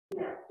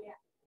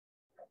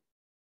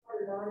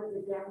wanted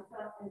the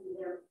desktop and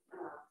there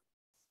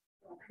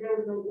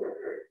was no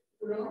workers,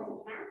 so they had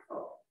to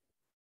cancel.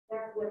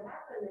 That's what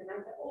happened, and I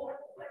said, oh, what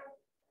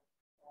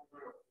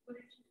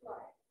did you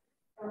fly?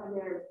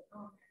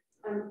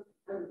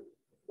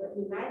 The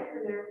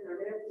United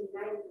American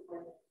United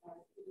was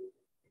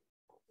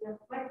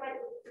my flight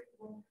was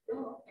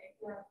okay.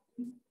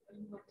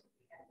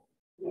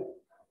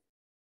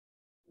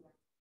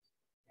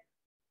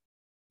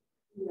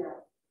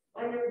 Yeah.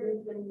 I never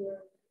been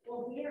here.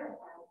 Well, here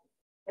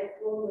I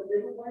told the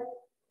little one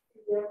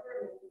together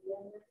and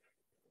together.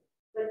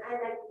 But I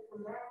like to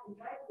come back and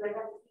try because I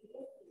got to see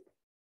this.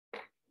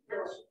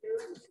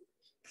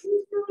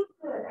 She's doing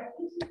good. I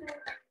think she's doing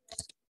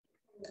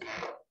good.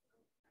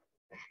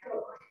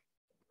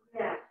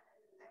 Yeah.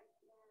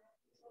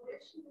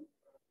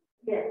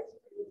 Yes.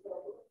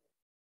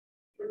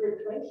 The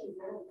situation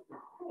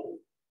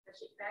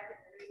she's back in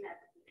the rehab.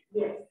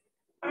 Yes.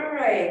 All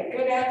right.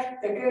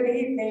 Good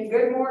evening,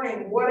 good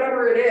morning,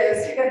 whatever it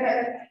is.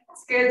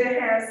 It's good to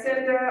have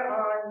Cinda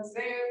on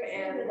Zoom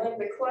and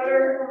Linda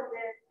Clutter.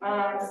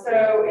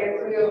 So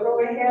if we'll go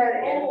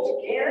ahead and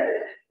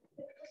begin.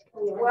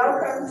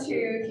 Welcome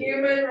to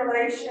Human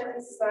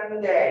Relations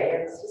Sunday.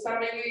 And so some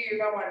of you're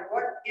going,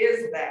 what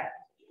is that?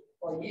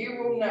 Well,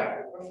 you will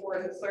know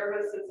before the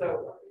service is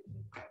over.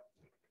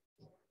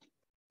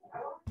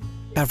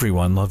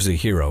 Everyone loves a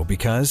hero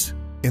because,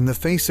 in the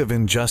face of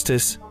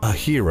injustice, a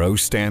hero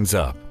stands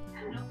up.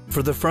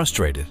 For the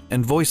frustrated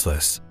and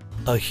voiceless,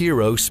 a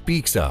hero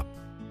speaks up.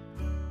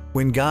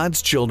 When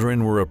God's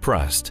children were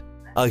oppressed,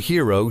 a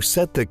hero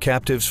set the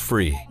captives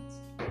free.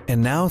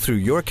 And now through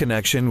your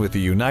connection with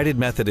the United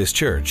Methodist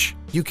Church,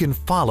 you can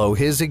follow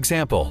his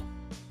example.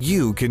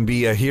 You can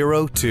be a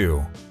hero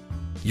too.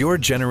 Your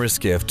generous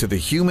gift to the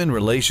Human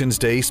Relations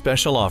Day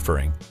special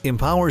offering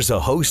empowers a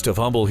host of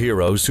humble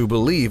heroes who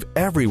believe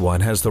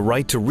everyone has the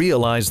right to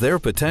realize their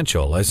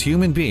potential as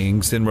human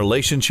beings in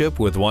relationship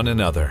with one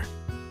another.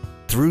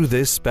 Through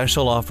this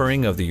special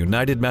offering of the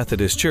United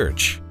Methodist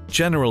Church,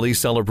 generally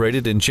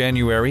celebrated in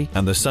January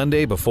and the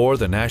Sunday before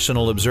the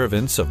national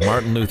observance of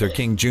Martin Luther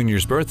King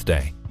Jr.'s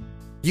birthday,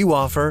 you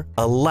offer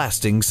a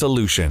lasting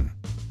solution.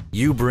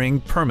 You bring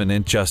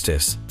permanent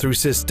justice through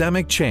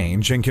systemic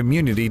change and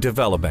community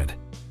development.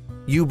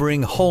 You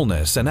bring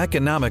wholeness and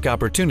economic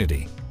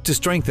opportunity to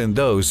strengthen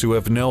those who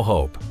have no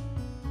hope.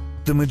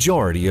 The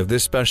majority of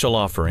this special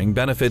offering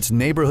benefits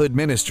neighborhood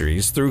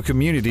ministries through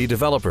community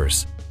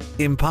developers,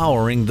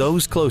 empowering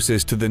those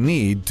closest to the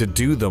need to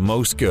do the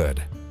most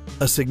good.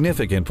 A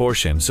significant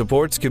portion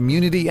supports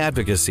community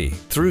advocacy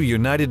through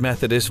United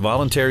Methodist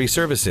Voluntary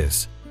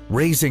Services,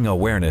 raising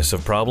awareness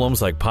of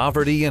problems like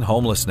poverty and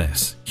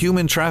homelessness,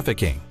 human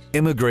trafficking,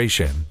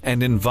 immigration,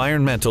 and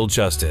environmental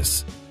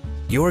justice.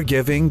 Your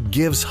giving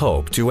gives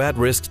hope to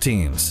at-risk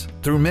teens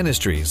through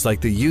ministries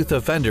like the Youth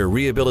Offender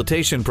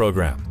Rehabilitation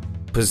Program,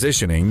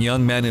 positioning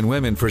young men and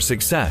women for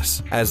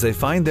success as they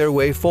find their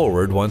way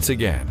forward once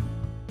again.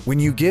 When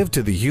you give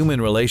to the Human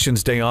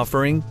Relations Day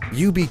offering,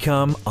 you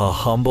become a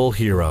humble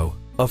hero,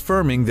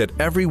 affirming that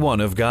every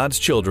one of God's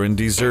children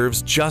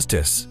deserves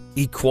justice,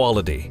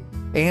 equality,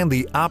 and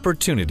the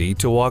opportunity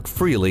to walk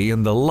freely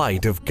in the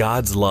light of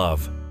God's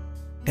love.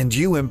 And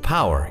you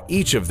empower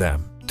each of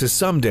them to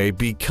someday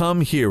become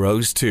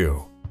heroes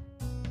too.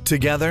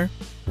 Together,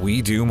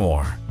 we do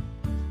more.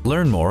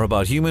 Learn more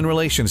about Human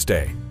Relations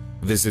Day.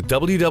 Visit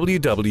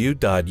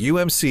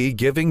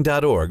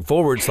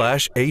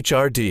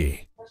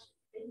www.umcgiving.org/HRD.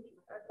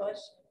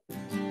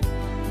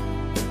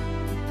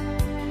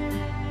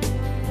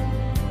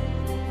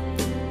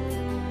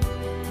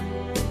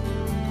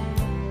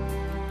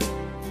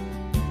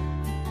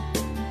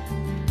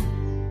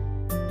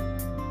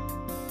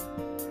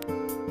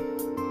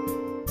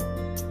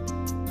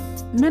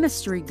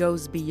 Ministry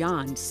goes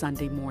beyond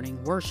Sunday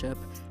morning worship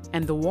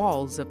and the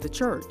walls of the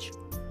church.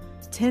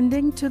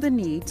 Tending to the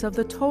needs of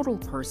the total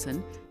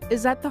person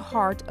is at the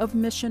heart of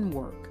mission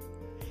work.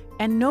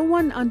 And no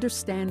one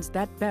understands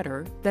that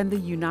better than the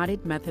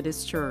United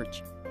Methodist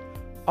Church.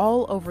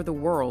 All over the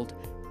world,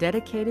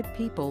 dedicated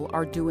people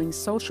are doing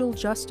social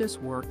justice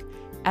work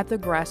at the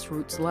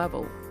grassroots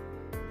level.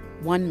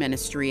 One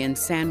ministry in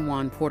San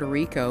Juan, Puerto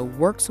Rico,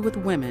 works with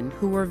women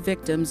who are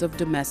victims of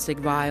domestic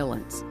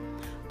violence.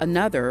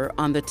 Another,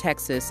 on the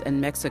Texas and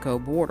Mexico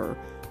border,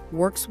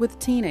 works with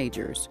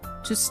teenagers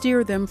to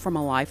steer them from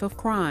a life of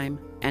crime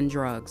and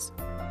drugs.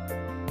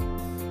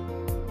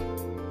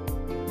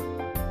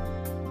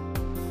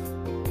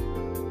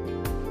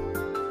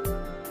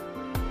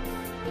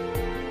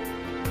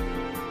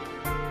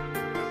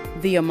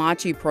 The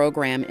Amachi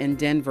program in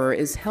Denver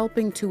is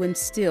helping to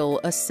instill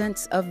a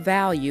sense of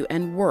value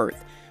and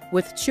worth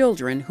with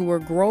children who are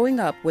growing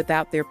up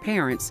without their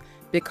parents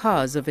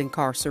because of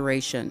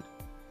incarceration.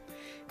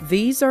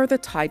 These are the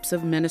types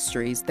of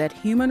ministries that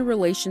Human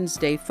Relations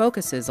Day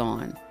focuses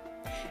on.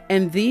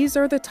 And these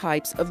are the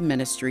types of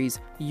ministries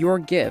your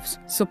gifts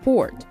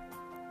support.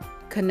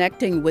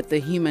 Connecting with the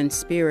human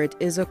spirit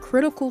is a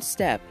critical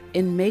step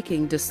in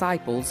making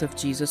disciples of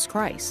Jesus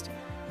Christ.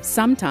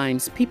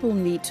 Sometimes people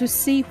need to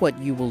see what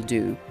you will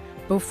do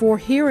before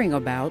hearing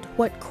about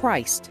what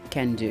Christ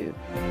can do.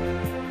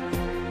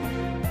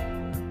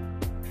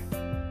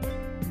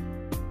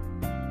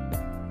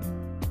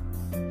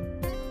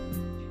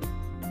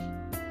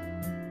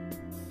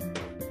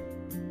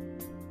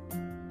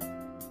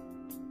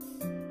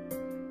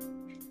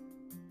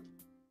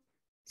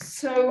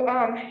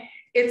 So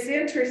it's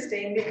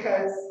interesting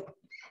because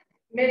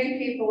many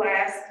people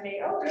ask me,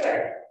 oh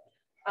good,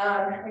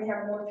 we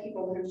have more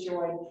people who've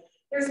joined.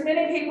 There's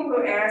many people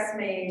who ask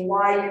me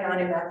why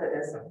United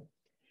Methodism.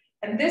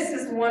 And this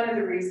is one of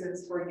the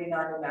reasons for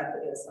United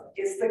Methodism.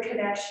 It's the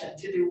connection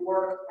to do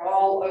work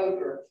all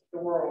over the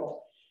world.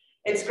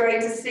 It's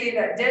great to see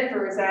that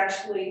Denver was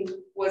actually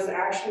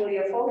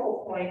a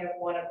focal point of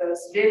one of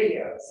those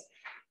videos.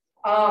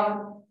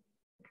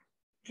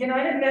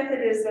 United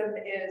Methodism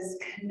is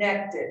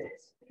connected.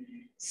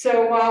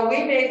 So while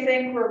we may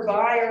think we're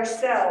by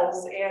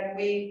ourselves and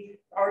we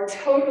are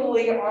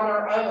totally on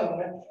our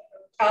own,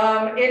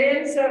 it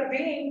ends up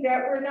being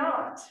that we're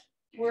not.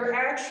 We're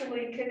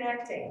actually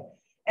connecting.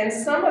 And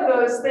some of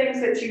those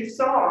things that you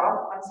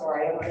saw, I'm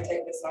sorry, I'm going to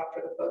take this off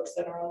for the folks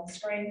that are on the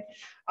screen,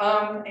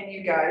 and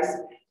you guys.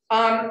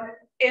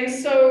 And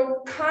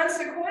so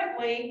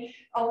consequently,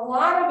 a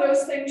lot of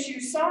those things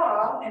you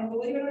saw, and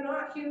believe it or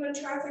not, human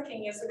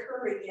trafficking is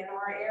occurring in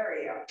our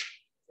area.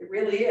 It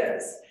really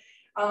is.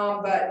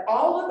 But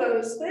all of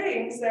those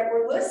things that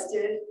were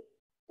listed,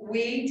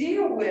 we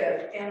deal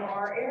with in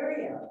our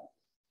area.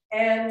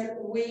 And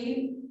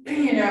we,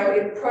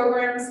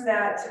 programs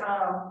that,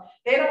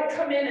 they don't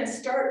come in and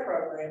start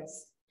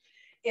programs.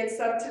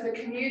 It's up to the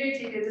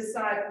community to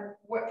decide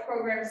what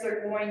programs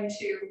they're going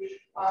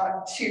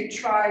to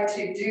try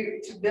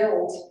to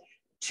build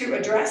to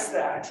address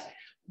that.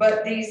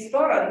 But these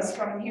funds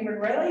from Human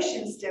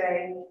Relations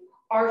Day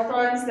are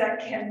funds that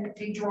can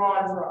be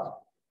drawn from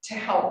to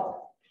help.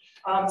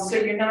 So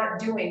you're not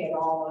doing it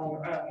all on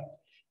your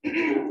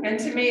own. And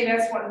to me,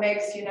 that's what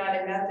makes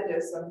United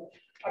Methodism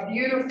a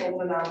beautiful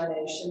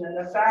denomination, and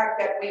the fact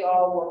that we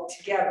all work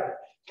together.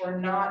 We're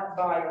not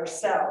by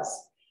ourselves.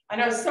 I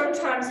know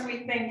sometimes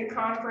we think the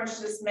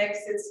conference just makes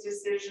its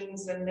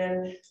decisions and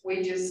then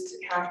we just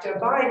have to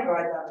abide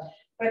by them.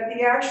 But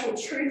the actual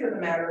truth of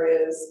the matter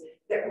is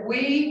that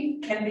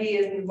we can be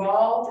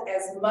involved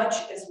as much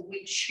as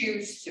we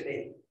choose to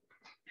be.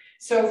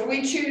 So if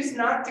we choose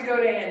not to go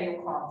to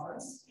annual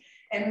conference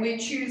and we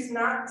choose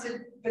not to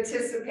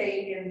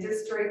participate in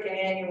district and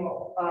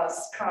annual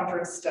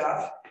conference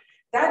stuff,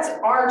 that's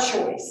our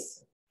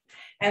choice.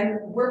 And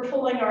we're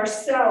pulling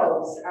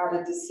ourselves out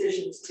of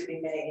decisions to be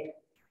made.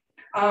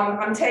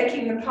 I'm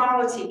taking the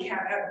polity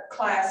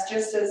class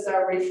just as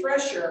a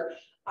refresher,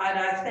 and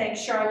I thank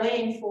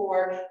Charlene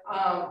for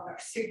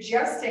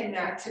suggesting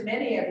that to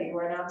many of you,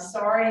 and I'm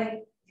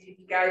sorry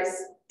you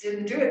guys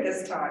didn't do it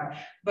this time,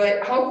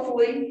 but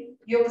hopefully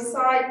you'll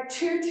decide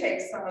to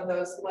take some of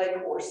those leg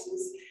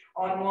courses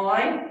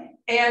online.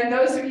 And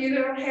those of you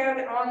that don't have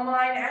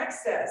online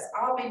access,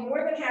 I'll be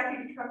more than happy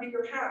to come to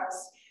your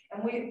house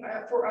and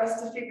for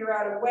us to figure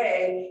out a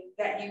way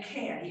that you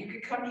can. You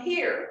could come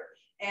here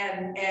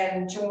and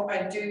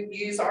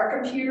use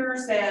our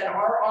computers and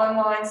our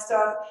online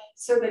stuff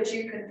so that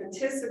you can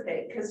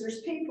participate, because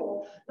there's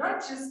people not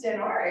just in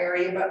our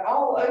area but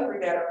all over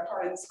that are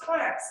part of this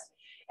class.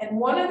 And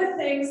one of the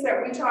things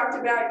that we talked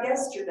about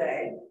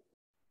yesterday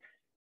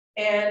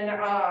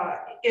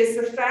is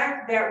the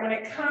fact that when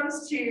it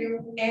comes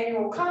to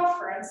annual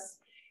conference,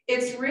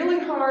 it's really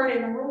hard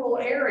in rural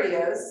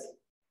areas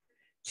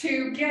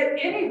to get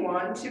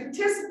anyone to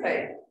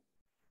participate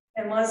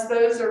unless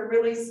those are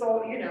really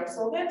sold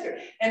into.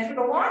 And for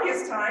the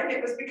longest time,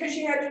 it was because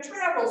you had to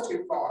travel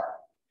too far.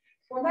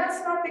 Well,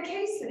 that's not the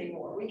case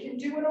anymore. We can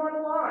do it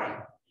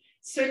online.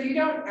 So all you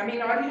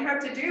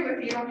have to do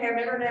if you don't have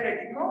internet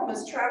at your home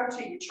is travel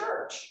to your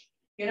church,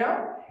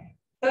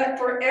 But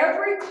for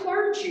every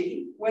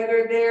clergy,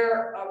 whether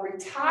they're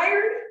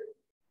retired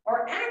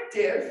or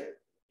active,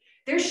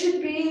 there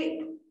should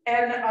be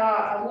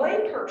a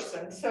lay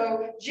person.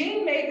 So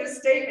Jean made this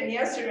statement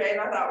yesterday, and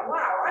I thought,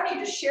 wow, I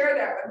need to share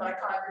that with my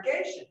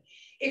congregation.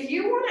 If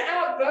you want to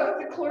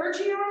outvote the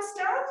clergy on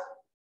stuff,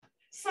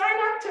 sign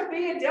up to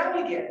be a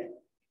delegate,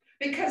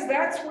 because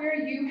that's where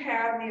you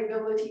have the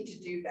ability to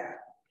do that.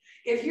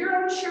 If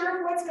you're unsure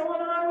of what's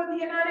going on with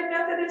the United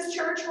Methodist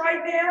Church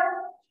right now,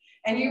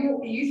 and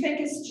you think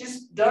it's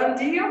just done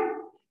deal,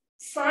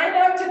 sign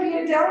up to be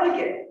a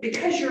delegate,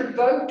 because your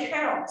vote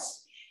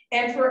counts.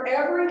 And for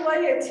every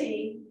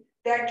laity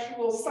that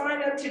will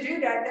sign up to do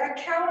that, that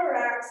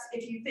counteracts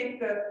if you think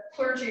the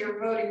clergy are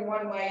voting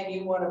one way and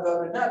you want to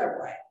vote another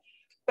way.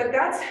 But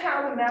that's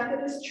how the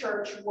Methodist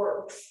Church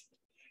works.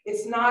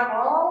 It's not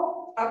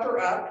all up or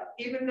up,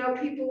 even though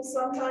people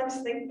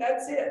sometimes think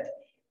that's it.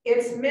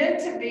 It's meant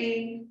to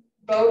be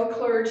both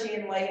clergy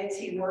and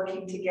laity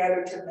working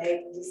together to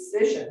make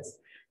decisions.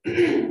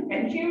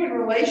 And human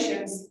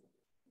relations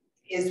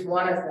is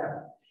one of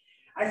them.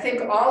 I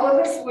think all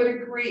of us would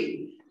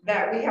agree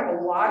that we have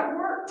a lot of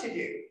work to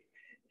do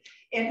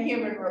in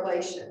human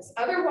relations.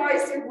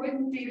 Otherwise, there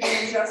wouldn't be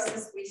the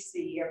injustice we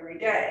see every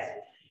day.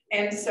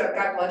 And so,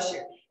 God bless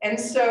you. And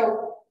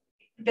so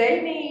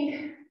they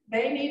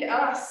need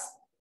us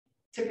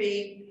to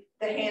be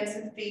the hands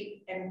and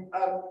feet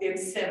in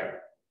center.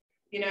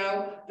 You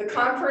know, the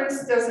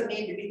conference doesn't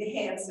need to be the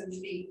hands and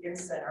feet in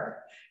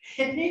center.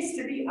 It needs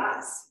to be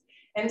us.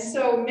 And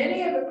so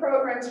many of the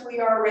programs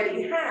we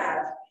already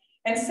have,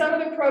 and some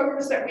of the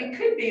programs that we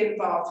could be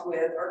involved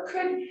with or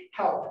could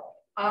help,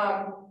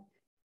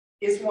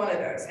 is one of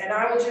those. And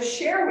I will just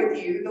share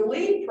with you the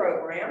LEAD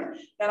program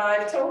that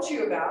I've told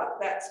you about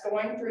that's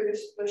going through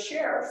the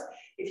sheriffs.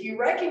 If you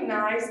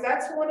recognize,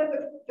 that's one of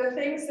the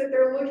things that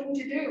they're looking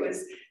to do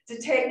is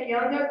to take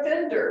young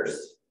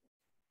offenders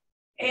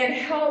and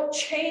help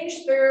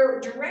change their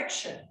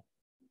direction.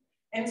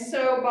 And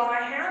so by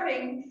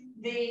having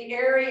the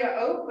area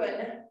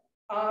open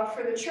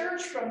for the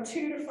church from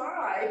 2 to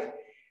 5,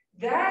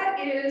 that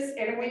is,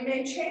 and we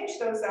may change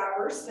those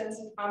hours since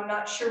I'm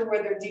not sure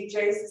whether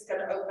DJs is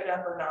going to open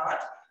up or not,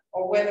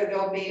 or whether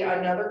there'll be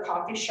another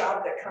coffee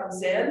shop that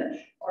comes in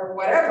or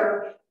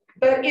whatever.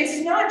 But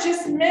it's not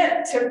just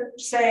meant to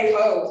say,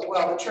 oh,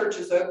 well, the church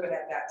is open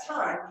at that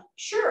time.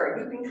 Sure,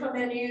 you can come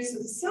in and use the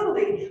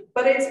facility,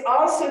 but it's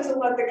also to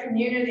let the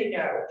community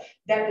know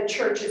that the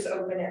church is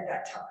open at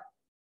that time.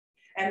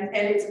 And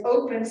it's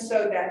open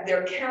so that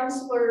their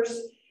counselors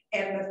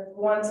and the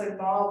ones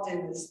involved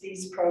in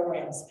these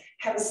programs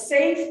have a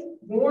safe,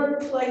 warm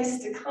place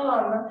to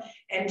come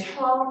and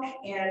talk.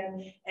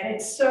 And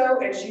it's so,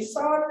 as you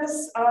saw in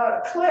this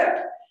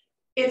clip,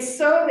 it's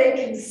so they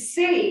can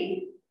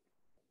see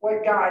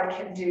what God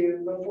can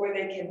do before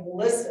they can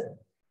listen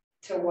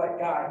to what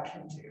God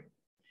can do.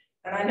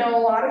 And I know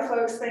a lot of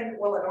folks think,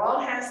 well, it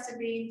all has to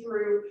be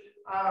through,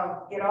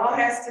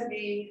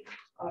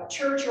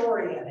 church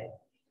oriented.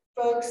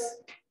 Folks,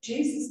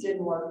 Jesus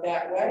didn't work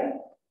that way.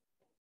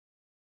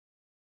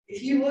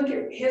 If you look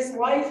at his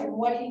life and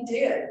what he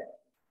did,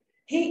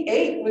 he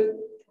ate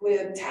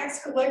with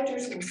tax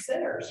collectors and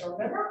sinners,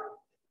 remember?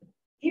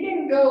 He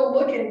didn't go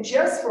looking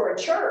just for a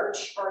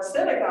church or a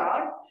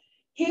synagogue.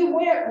 He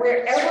went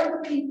wherever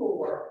the people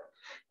were.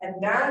 And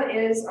that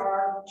is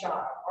our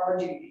job, our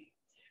duty.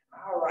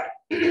 All right.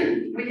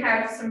 We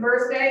have some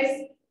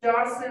birthdays.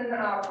 Dawson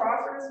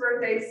Crawford's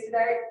birthday is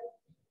today.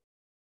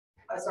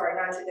 Sorry,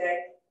 not today.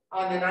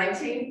 On the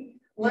 19th.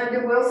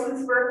 Linda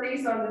Wilson's birthday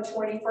is on the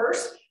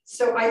 21st.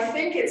 So I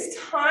think it's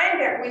time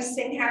that we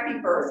sing happy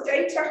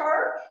birthday to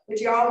her. Would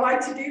you all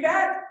like to do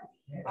that?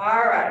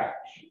 All right.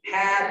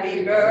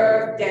 Happy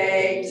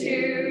birthday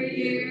to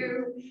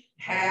you.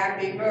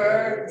 Happy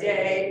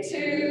birthday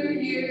to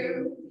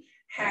you.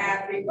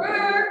 Happy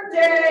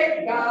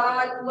birthday,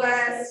 God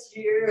bless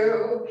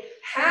you.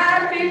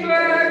 Happy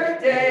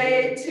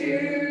birthday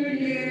to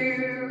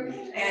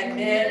you and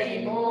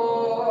many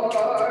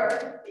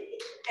more.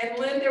 And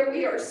Linda,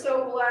 we are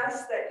so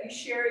blessed that you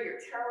share your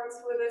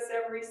talents with us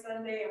every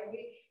Sunday, and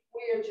we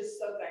are just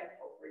so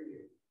thankful for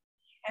you.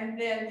 And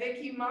then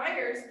Vicki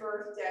Meyer's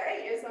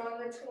birthday is on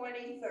the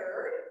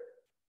 23rd.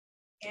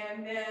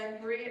 And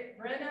then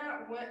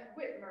Brenna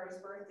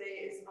Whitmer's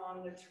birthday is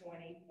on the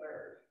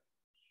 23rd.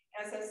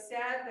 As I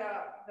said,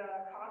 the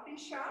coffee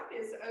shop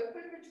is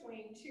open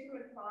between 2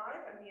 and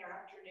 5 in the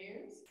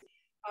afternoons.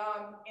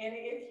 And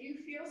if you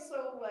feel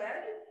so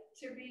led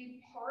to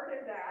be part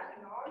of that,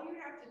 and all you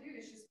have to do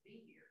is just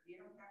be here.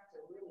 You don't have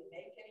to really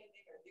make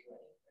anything or do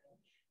anything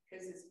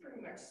because it's pretty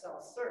much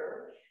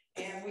self-serve.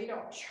 And we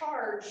don't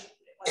charge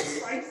like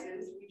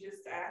prices. We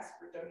just ask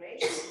for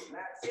donations and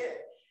that's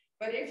it.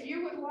 But if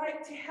you would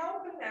like to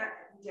help in that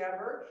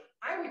endeavor,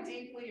 I would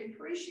deeply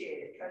appreciate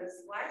it because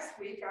last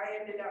week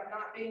I ended up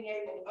not being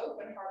able to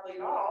open hardly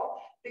at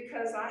all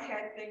because I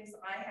had things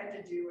I had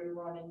to do and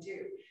run and do.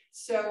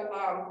 So,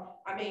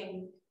 I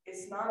mean,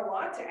 it's not a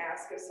lot to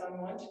ask of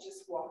someone to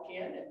just walk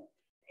in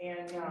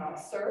and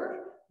serve,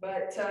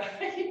 but,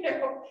 you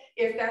know,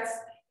 if that's,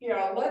 you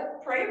know,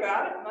 pray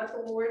about it and let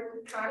the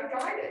Lord kind of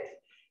guide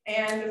it.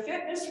 And the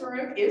fitness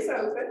room is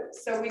open,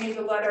 so we need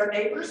to let our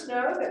neighbors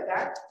know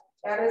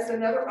that is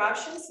another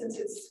option since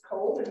it's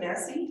cold and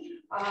messy.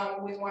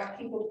 We want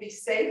people to be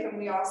safe and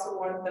we also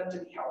want them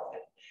to be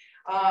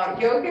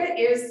healthy. Yoga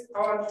is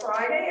on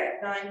Friday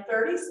at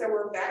 9:30, so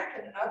we're back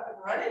and up and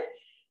running.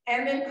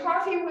 And then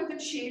Coffee with the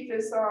Chief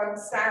is on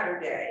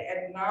Saturday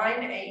at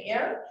 9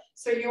 a.m.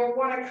 So you'll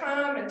want to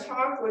come and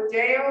talk with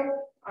Dale.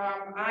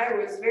 I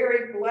was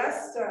very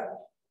blessed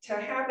to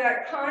have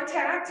that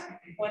contact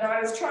when I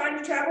was trying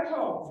to travel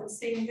home from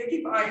seeing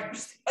Vicki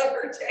Myers the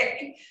other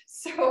day.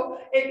 So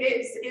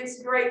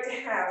it's great to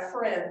have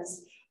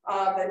friends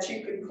that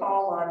you can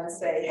call on and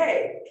say,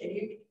 hey, can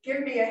you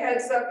give me a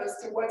heads up as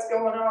to what's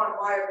going on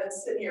while I've been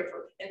sitting here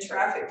in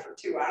traffic for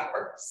 2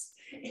 hours.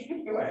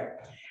 Anyway,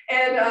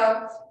 and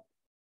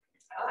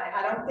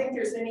I don't think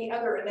there's any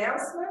other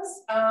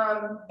announcements,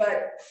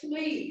 but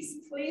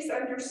please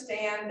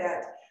understand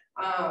that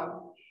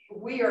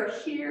we are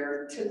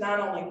here to not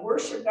only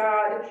worship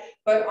God,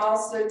 but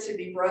also to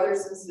be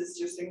brothers and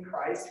sisters in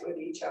Christ with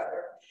each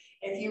other.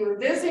 If you were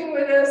visiting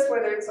with us,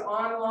 whether it's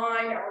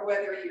online or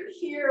whether you're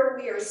here,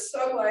 we are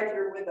so glad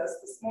you're with us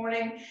this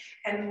morning.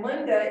 And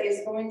Linda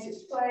is going to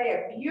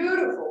play a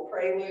beautiful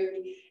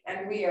prelude,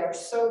 and we are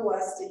so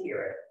blessed to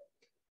hear it.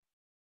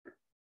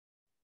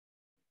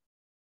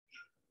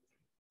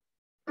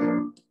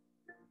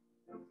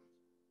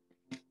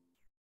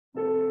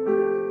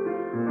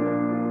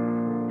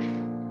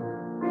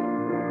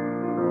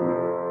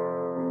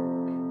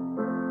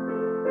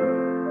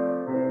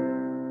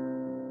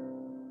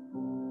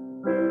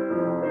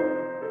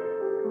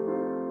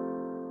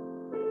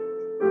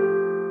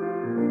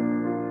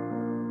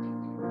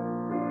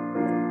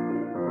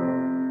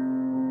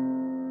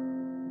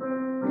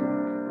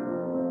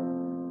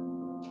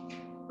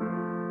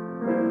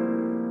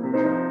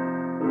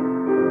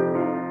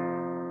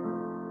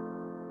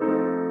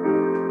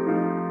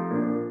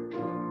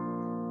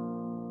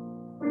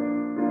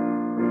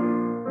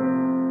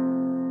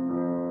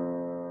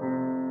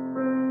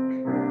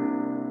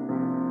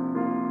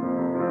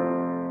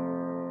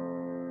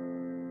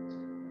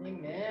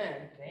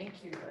 Amen.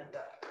 Thank you,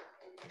 Linda.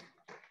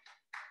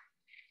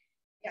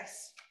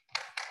 Yes.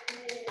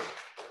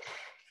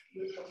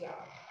 Beautiful job.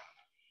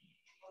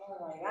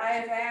 All right. I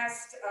have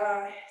asked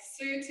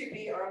Sue to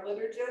be our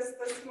liturgist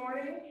this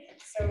morning.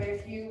 So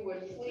if you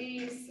would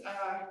please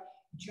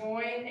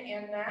join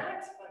in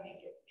that. Let me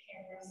get the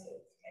camera. So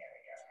there we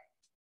go.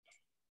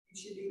 It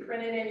should be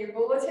printed in your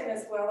bulletin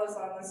as well as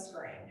on the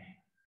screen.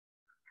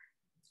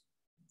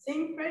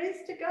 Sing praise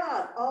to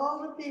God,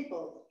 all the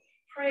people.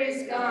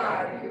 Praise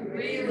God, who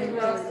really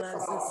loves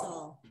us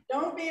all.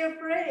 Don't be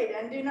afraid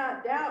and do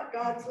not doubt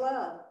God's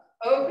love.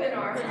 Open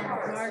our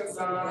hearts, O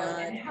God,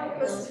 and help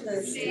us to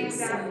receive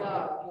that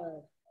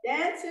love.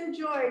 Dance in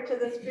joy to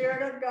the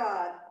Spirit of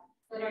God.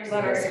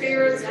 Let our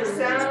spirits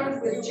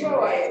resound with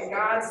joy at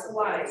God's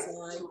light.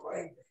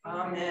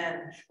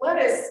 Amen. Let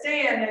us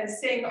stand and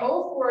sing,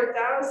 "Oh, for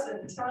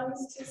 1,000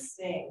 tongues to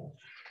sing."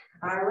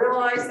 I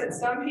realize that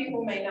some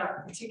people may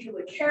not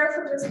particularly care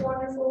for this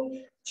wonderful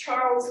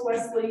Charles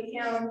Wesley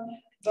hymn,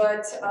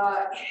 but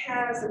it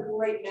has a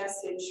great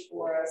message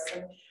for us.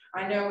 And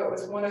I know it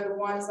was one of the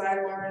ones I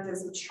learned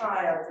as a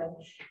child, and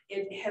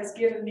it has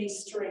given me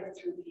strength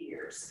through the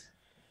years.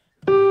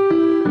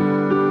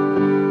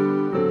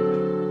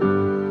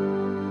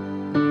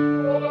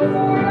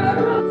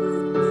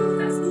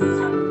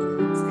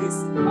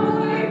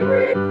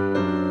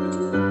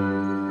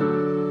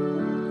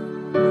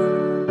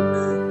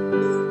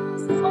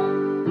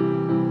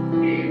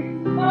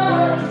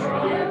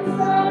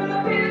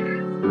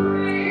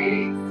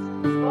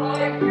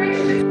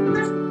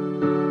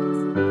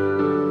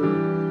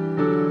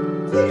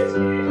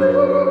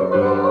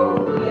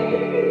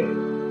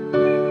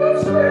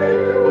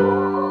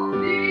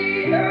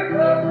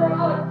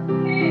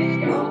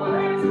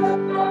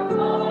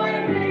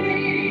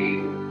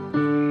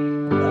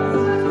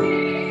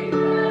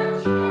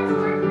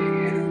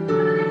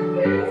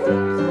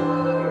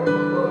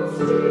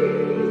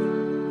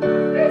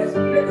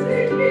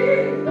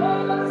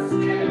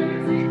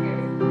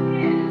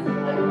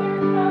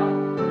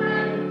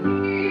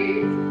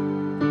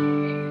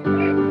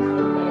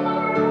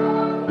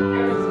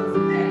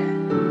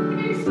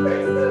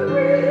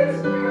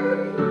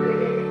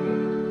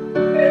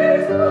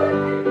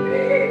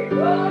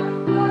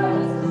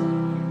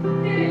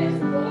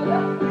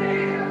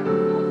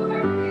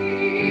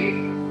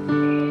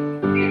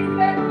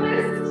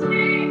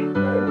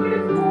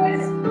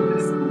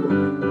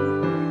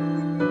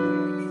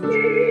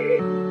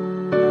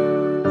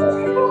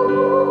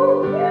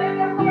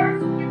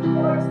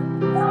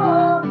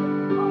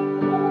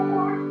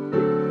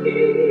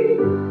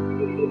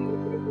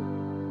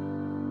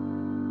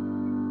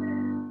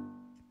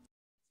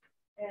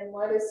 And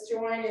let us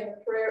join in the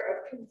prayer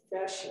of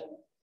confession.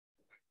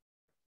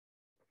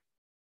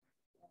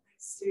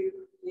 Sue,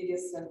 lead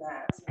us in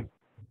that.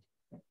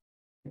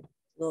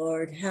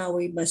 Lord, how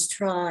we must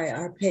try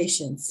our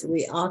patience.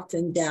 We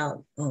often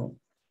doubt.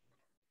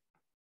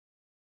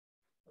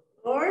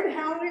 Lord,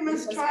 how we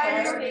must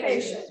try our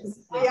patience.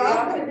 We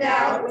often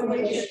doubt when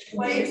we should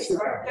place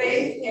our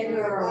faith in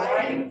your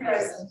abiding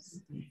presence.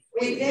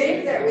 We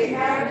think that we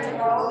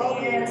have all the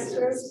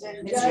answers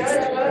and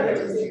judge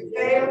others who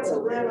fail to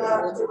live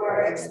up to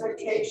our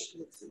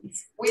expectations.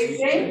 We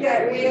think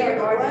that we are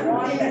the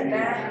one that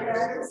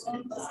matters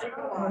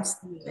most.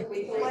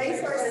 We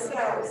place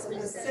ourselves in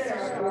the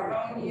center of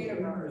our own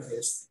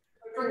universe.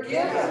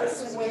 Forgive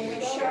us when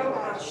we show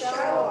how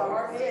shallow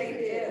our faith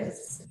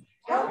is.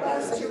 Help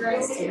us to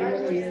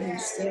really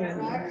understand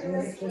the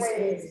miraculous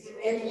ways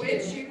in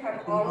which you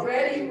have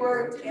already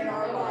worked in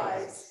our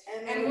lives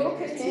and will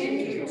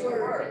continue to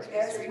work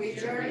as we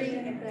journey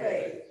in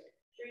faith.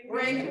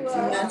 Bring to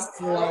us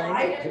the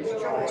light of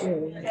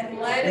joy and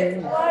let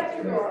it flood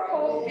through our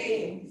whole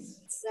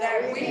beings,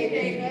 that we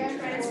may be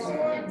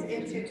transformed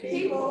into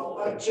people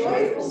of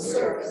joyful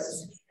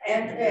service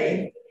and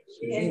faith.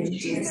 In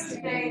Jesus'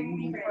 name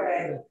we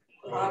pray.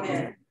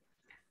 Amen.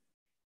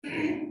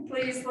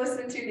 Please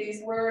listen to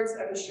these words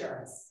of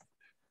assurance.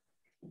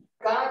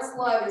 God's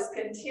love is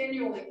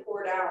continually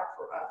poured out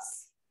for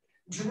us.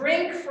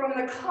 Drink from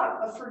the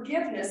cup of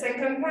forgiveness and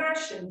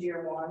compassion,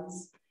 dear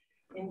ones.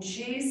 In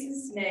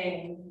Jesus'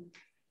 name,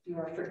 you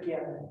are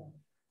forgiven.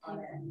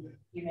 Amen.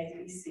 You may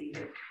be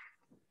seated.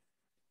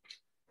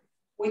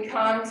 We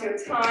come to a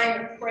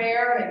time of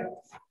prayer,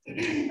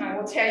 and I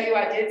will tell you,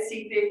 I did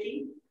see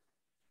Vicki,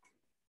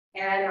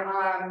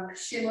 and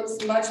she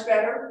looks much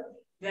better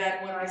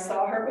than when I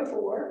saw her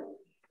before.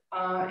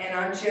 And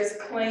I'm just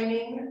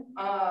claiming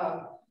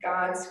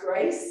God's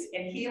grace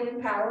and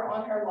healing power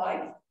on her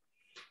life.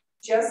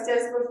 Just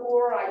as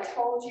before, I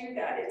told you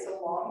that it's a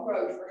long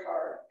road for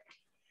her.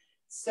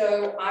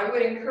 So I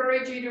would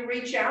encourage you to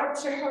reach out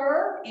to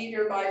her,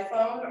 either by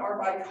phone or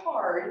by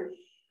card.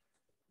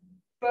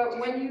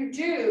 But when you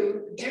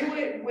do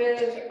it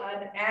with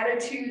an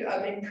attitude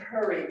of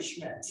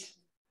encouragement.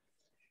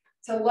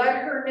 To let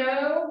her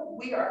know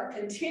we are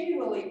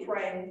continually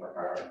praying for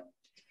her,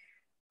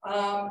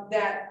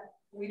 that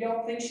we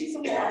don't think she's a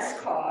lost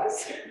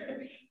cause.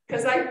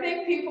 Because I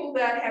think people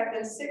that have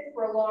been sick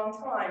for a long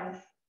time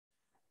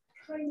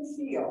kind of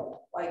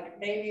feel like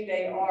maybe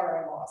they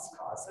are a lost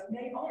cause, and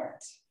they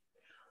aren't.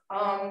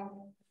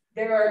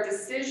 There are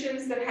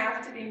decisions that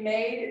have to be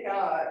made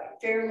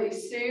fairly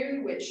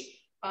soon, which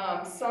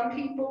some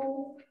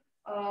people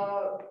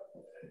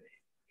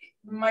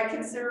might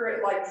consider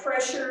it like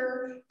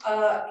pressure.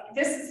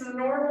 This is the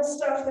normal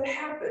stuff that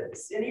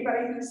happens.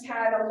 Anybody who's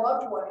had a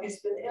loved one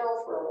who's been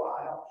ill for a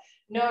while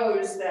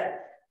knows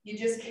that you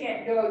just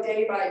can't go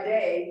day by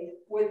day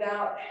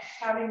without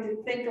having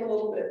to think a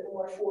little bit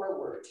more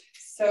forward.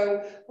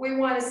 So we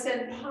want to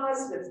send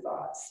positive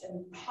thoughts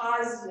and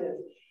positive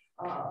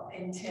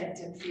intent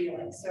and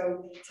feeling.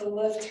 So to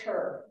lift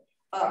her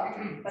up,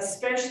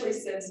 especially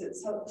since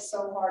it's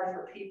so hard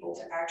for people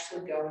to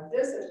actually go and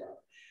visit her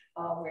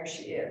where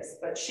she is.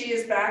 But she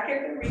is back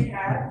at the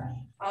rehab.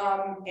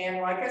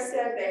 And like I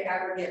said, they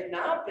have her getting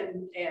up,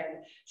 and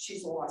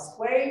she's lost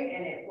weight,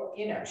 and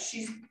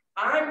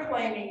I'm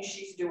claiming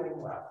she's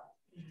doing well.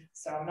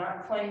 So I'm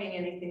not claiming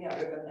anything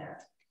other than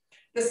that.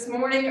 This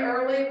morning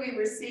early, we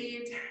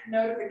received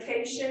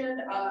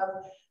notification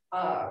of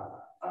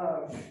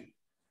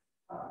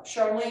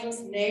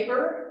Charlene's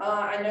neighbor.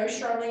 I know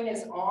Charlene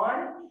is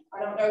on. I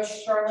don't know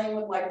if Charlene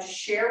would like to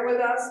share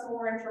with us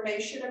more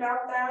information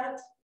about that.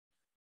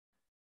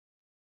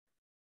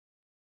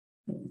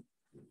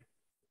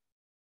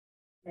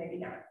 Maybe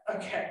not.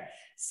 Okay.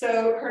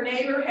 So her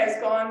neighbor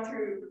has gone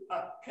through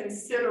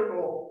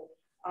considerable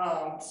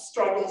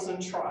struggles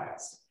and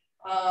trials.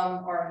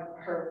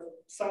 Or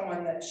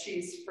someone that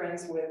she's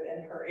friends with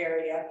in her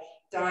area,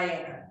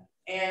 Diane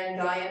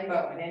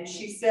Bowen. And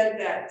she said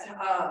that,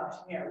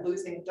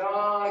 losing a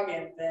dog,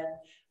 and then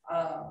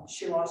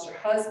she lost her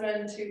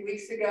husband 2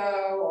 weeks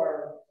ago,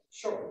 or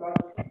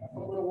a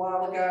little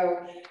while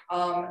ago.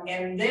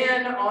 And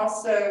then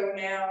also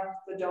now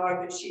the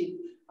dog that she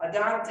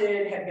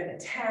adopted had been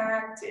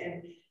attacked.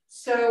 And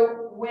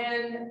so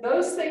when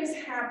those things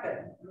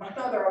happen, my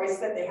mother always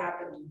said they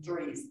happen in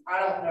threes. I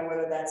don't know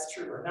whether that's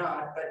true or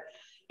not, but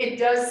it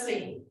does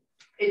seem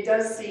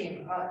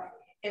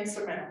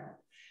insurmountable.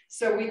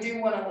 So we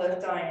do want to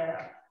lift Diana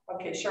up.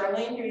 Okay,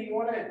 Charlene, do you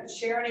want to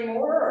share any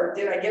more, or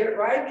did I get it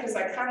right? Because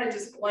I kind of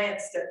just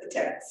glanced at the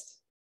text.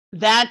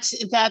 That's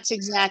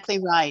exactly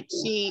right.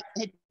 She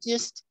had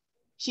just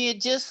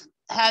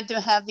had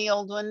to have the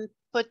old one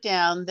put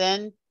down.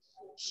 Then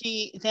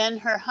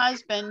her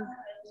husband,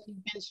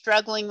 she'd been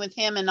struggling with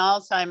him and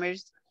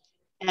Alzheimer's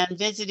and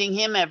visiting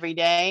him every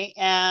day.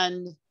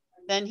 And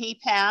then he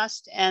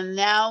passed, and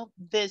now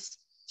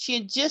she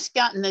had just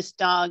gotten this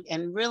dog,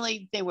 and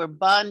really they were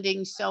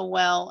bonding so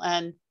well,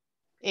 and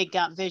it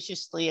got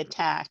viciously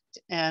attacked,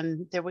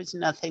 and there was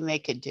nothing they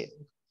could do.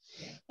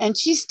 And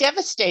she's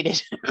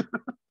devastated.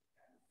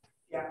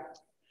 Yeah.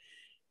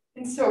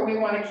 And so we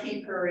want to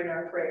keep her in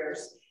our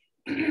prayers.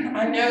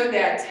 I know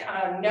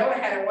that Noah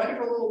had a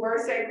wonderful little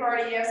birthday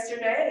party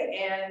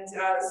yesterday, and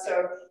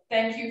so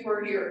thank you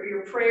for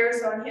your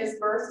prayers on his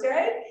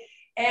birthday.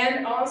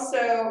 And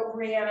also,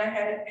 Brianna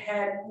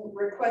had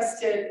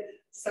requested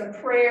some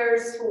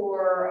prayers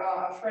for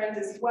a friend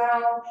as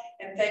well,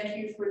 and thank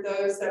you for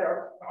those that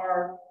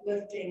are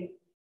lifting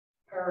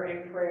her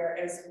in prayer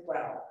as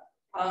well.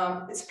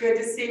 It's good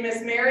to see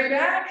Miss Mary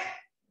back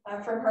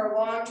from her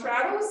long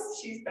travels.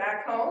 She's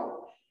back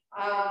home,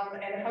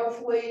 and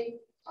hopefully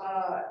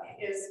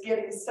is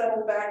getting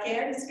settled back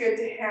in. It's good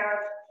to have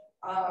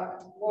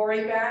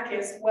Lori back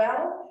as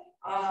well.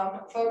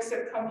 Folks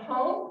have come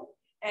home,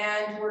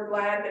 and we're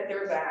glad that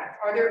they're back.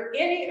 Are there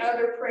any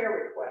other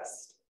prayer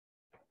requests?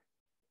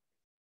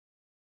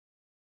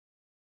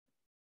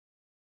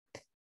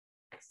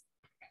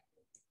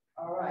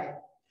 All right,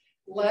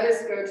 let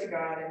us go to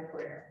God in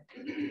prayer.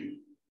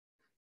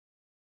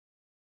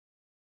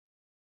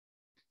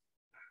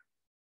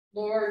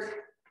 Lord,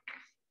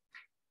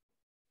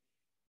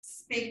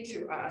 speak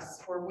to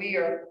us, for we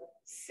are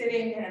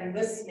sitting and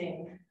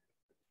listening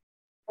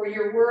for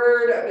your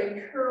word of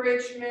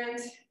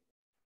encouragement.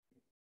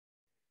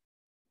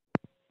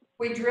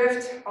 We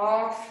drift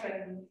off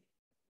and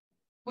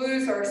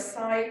lose our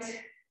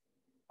sight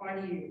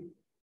on you.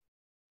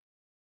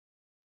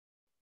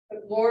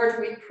 But Lord,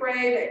 we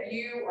pray that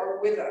you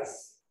are with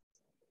us,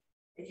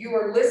 that you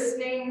are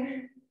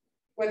listening,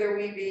 whether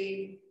we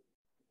be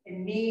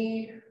in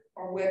need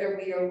or whether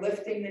we are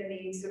lifting the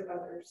needs of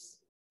others,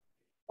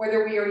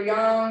 whether we are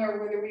young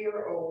or whether we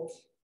are old.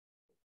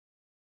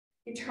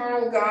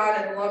 Eternal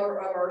God and lover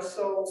of our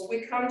souls,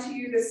 we come to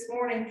you this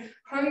morning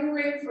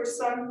hungering for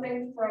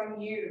something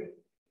from you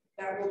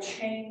that will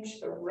change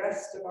the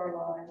rest of our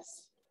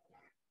lives.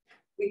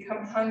 We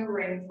come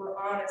hungering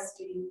for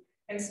honesty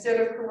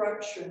instead of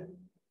corruption,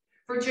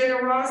 for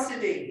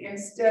generosity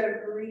instead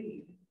of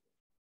greed.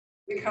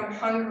 We come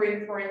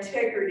hungering for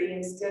integrity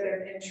instead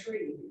of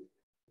intrigue.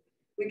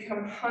 We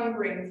come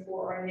hungering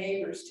for our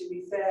neighbors to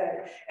be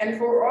fed and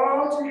for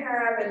all to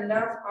have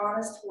enough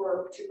honest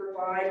work to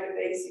provide the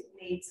basic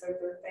needs of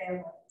their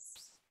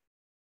families.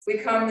 We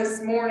come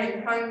this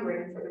morning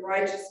hungering for the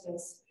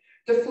righteousness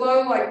to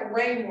flow like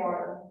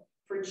rainwater,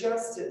 for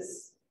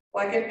justice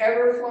like an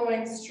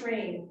ever-flowing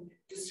stream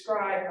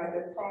described by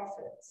the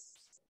prophets.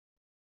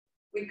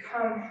 We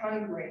come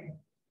hungry.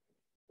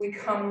 We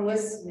come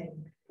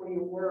listening for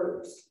your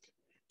words,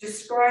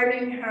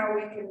 describing how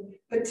we can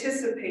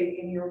participate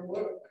in your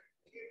work.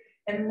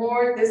 And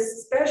Lord,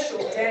 this special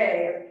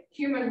day of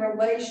Human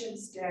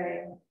Relations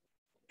Day,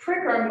 prick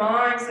our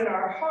minds and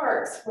our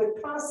hearts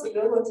with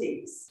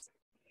possibilities.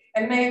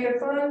 And may the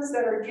funds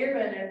that are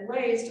given and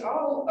raised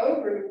all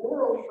over the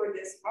world for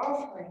this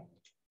offering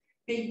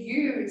be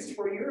used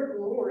for your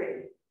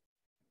glory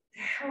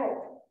to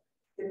help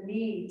the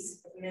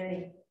needs of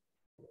many.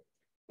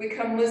 We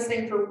come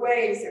listening for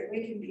ways that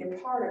we can be a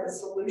part of a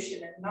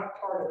solution and not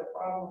part of the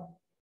problem.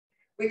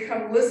 We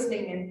come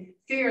listening in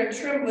fear and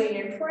trembling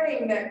and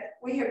praying that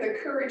we have the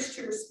courage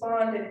to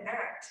respond and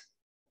act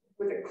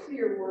with a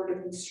clear word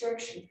of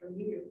instruction from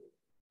you.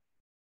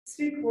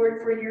 Speak,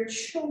 Lord, for your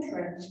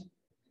children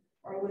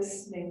are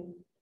listening.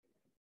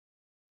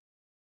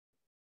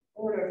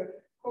 Lord of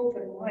hope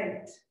and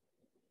light.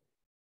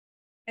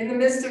 In the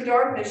midst of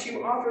darkness,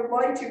 you offered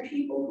light to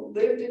people who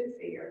lived in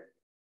fear.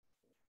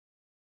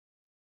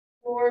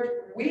 Lord,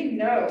 we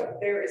know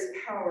there is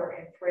power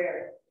in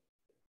prayer.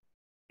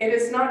 It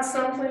is not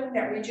something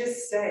that we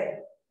just say.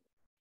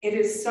 It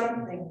is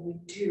something we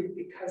do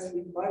because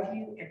we love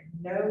you and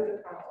know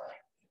the power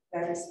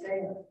that is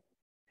there.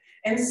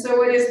 And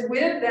so it is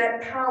with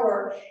that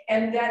power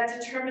and that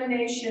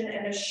determination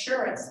and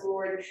assurance,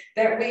 Lord,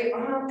 that we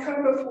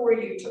come before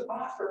you to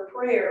offer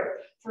prayer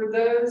for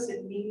those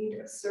in need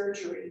of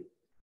surgery,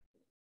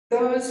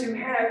 those who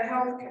have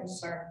health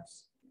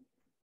concerns.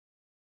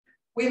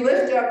 We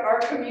lift up our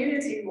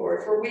community,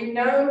 Lord, for we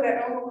know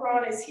that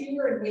Omicron is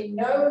here and we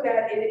know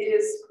that it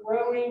is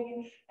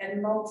growing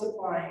and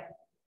multiplying.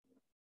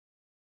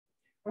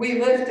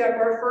 We lift up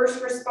our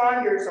first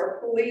responders, our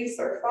police,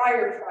 our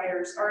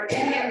firefighters, our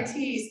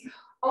EMTs,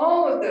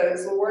 all of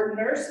those, Lord,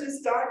 nurses,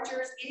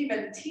 doctors,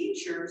 even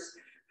teachers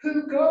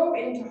who go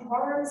into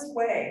harm's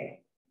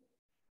way,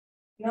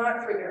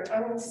 not for their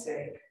own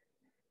sake,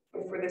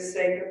 but for the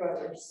sake of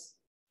others.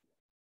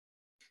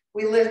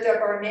 We lift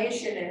up our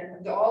nation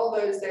and all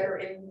those that are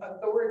in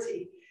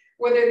authority,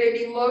 whether they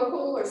be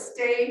local or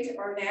state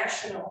or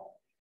national.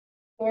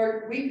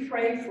 Lord, we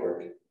pray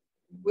for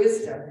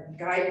wisdom and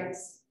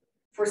guidance,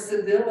 for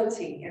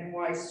civility and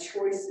wise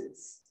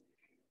choices.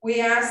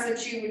 We ask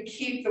that you would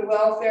keep the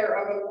welfare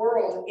of the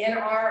world in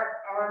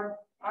our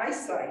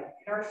eyesight,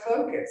 in our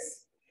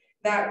focus,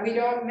 that we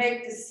don't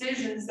make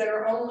decisions that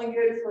are only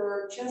good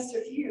for just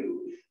a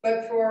few,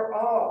 but for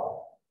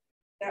all,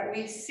 that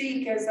we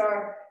seek as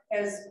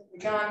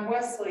John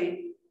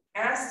Wesley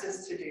asked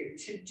us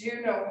to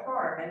do no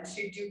harm and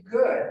to do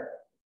good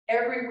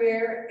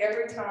everywhere,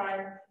 every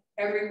time,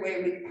 every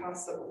way we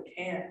possibly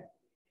can.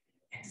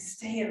 And to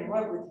stay in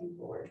love with you,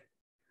 Lord,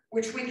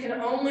 which we can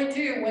only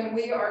do when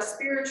we are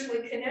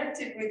spiritually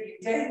connected with you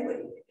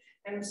daily.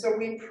 And so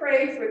we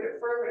pray for the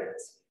fervent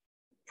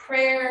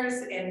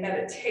prayers and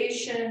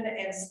meditation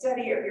and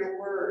study of your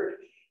word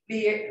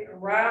be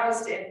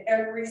aroused in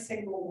every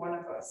single one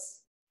of us.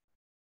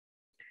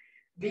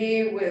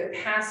 Be with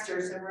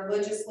pastors and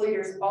religious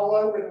leaders all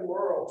over the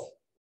world.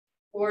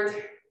 Lord,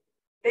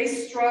 they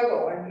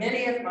struggle, and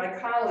many of my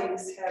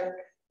colleagues have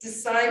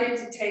decided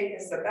to take a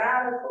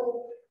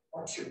sabbatical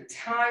or to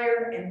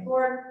retire. And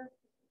Lord,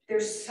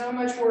 there's so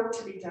much work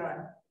to be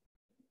done.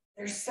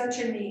 There's such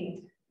a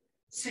need.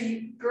 So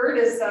you gird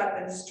us up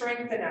and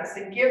strengthen us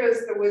and give us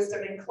the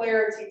wisdom and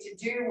clarity to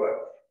do what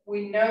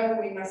we know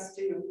we must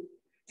do,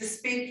 to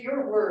speak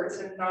your words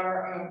and not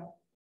our own.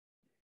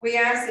 We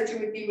ask that you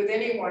would be with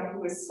anyone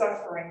who is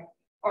suffering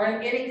or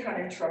in any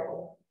kind of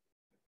trouble.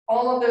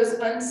 All of those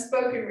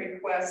unspoken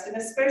requests, and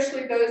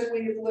especially those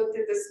we have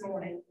lifted this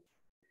morning.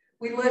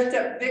 We lift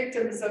up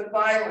victims of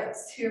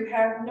violence who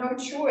have no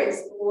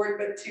choice, Lord,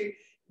 but to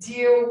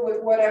deal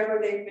with whatever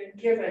they've been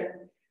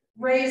given.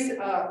 Raise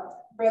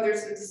up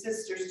brothers and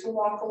sisters to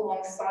walk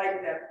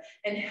alongside them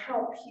and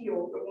help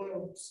heal the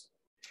wounds.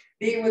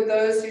 Be with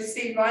those who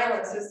see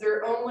violence as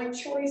their only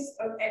choice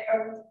of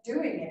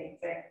doing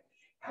anything.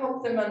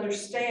 Help them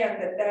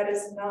understand that that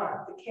is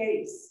not the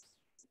case.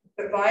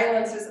 that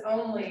violence is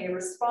only a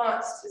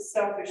response to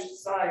selfish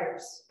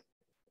desires,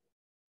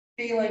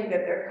 feeling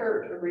that they're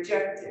hurt or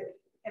rejected.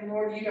 And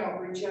Lord, you don't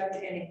reject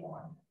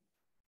anyone.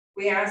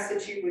 We ask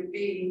that you would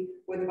be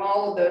with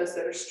all of those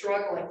that are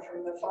struggling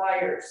from the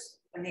fires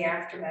and the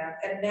aftermath.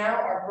 And now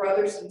our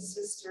brothers and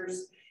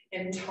sisters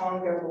in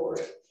Tonga,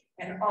 Lord,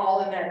 and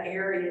all in that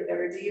area that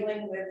are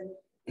dealing with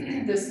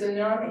the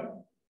tsunami.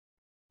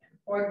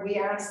 Lord, we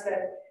ask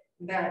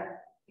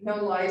that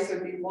no lives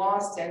would be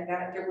lost and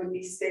that there would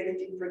be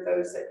safety for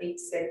those that need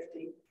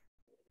safety.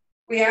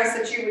 We ask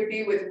that you would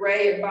be with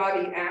Ray and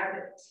Bobby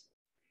Abbott,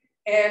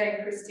 Ann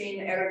and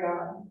Christine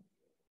Aragon,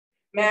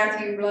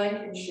 Matthew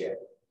Blankenship,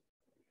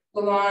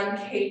 Lalon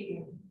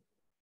Caton,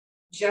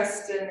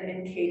 Justin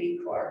and Katie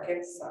Clark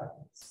and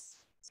sons,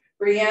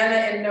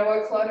 Brianna and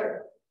Noah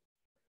Clutter,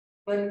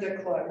 Linda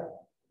Clutter,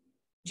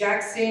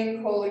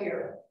 Jackson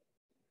Collier,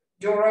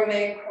 Dora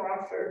Mae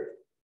Crawford,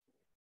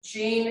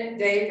 Jean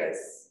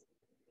Davis,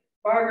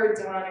 Barbara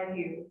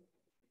Donahue,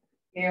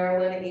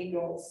 Marilyn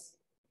Eagles,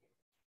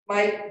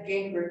 Mike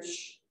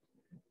Gingrich,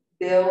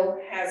 Bill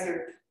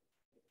Hazard,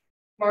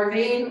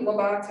 Marvine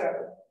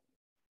Lobato,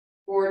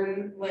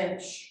 Gordon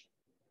Lynch,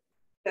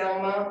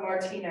 Thelma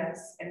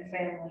Martinez and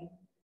family,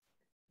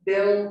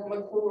 Bill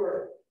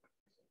McClure,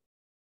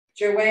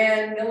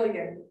 Joanne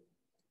Milligan,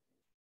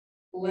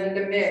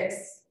 Linda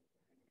Mix,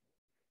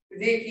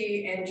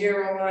 Vicki and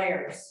Gerald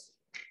Myers,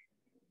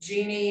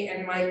 Jeannie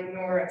and Mike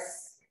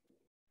Norris,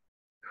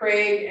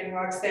 Craig and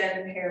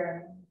Roxanne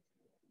Perrin,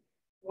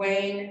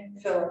 Wayne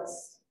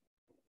Phillips,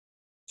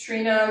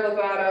 Trina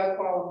Lovato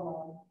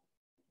Qualamon,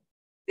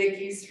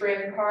 Vicky's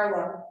friend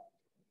Carla,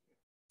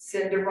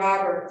 Cinda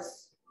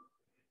Roberts,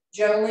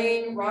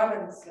 Jolene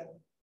Robinson,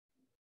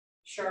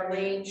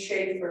 Charlene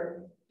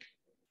Schaefer,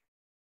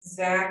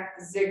 Zach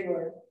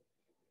Ziegler,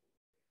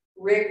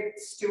 Rick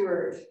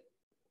Stewart,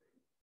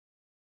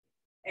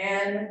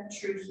 Anne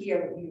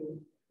Trujillo,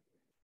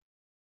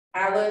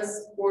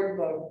 Alice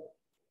Wardlow,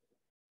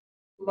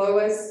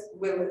 Lois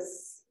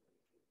Willis,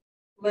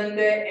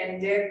 Linda and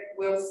Dick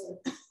Wilson,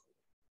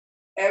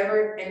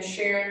 Everett and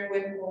Sharon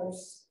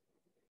Windhorse,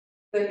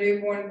 the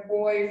newborn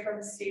boy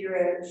from Cedar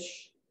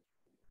Edge.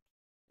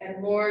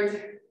 And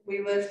Lord,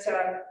 we lift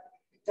up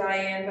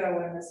Diane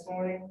Bowen this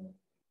morning,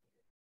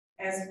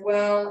 as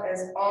well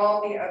as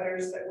all the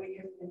others that we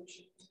have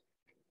mentioned.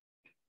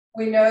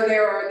 We know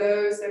there are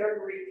those that are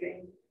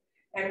grieving,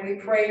 and we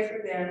pray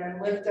for them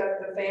and lift up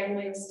the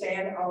family of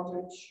Stan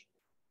Aldrich,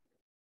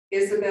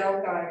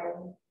 Isabel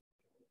Geigel,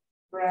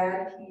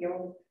 Brad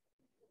Heel,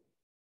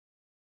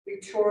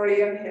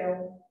 Victoria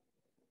Hill,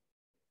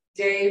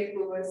 Dave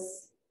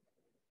Lewis,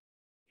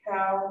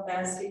 Cal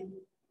Massey,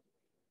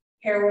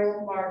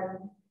 Harold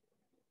Martin,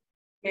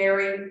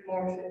 Mary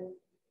Morfitt,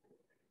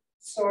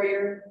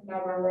 Sawyer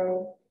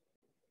Navarro,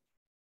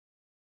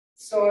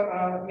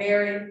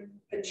 Mary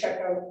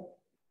Pacheco,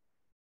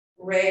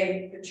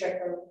 Ray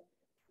Pacheco,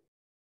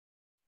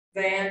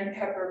 Van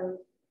Pepper,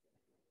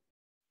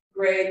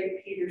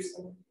 Greg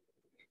Peterson,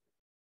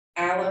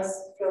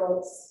 Alice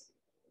Phillips,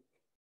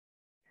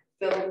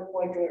 Philip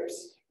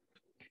Wigglers.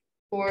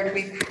 Lord,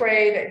 we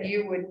pray that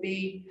you would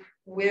be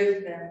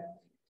with them.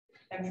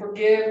 And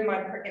forgive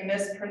my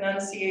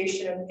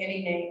mispronunciation of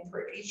any name,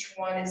 for each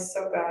one is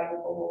so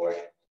valuable, Lord.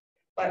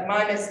 Let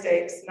my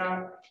mistakes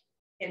not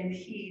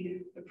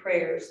impede the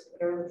prayers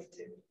that are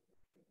lifted.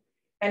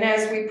 And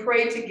as we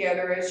pray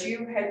together, as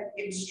you had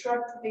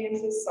instructed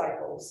the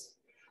disciples,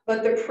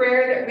 let the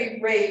prayer that we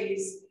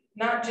raise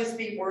not just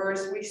be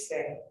words we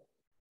say,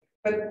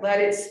 but let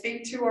it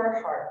speak to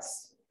our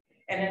hearts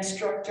and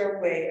instruct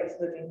our way of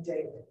living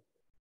daily.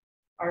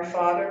 Our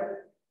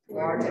Father, who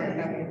art in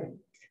heaven,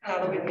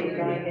 hallowed be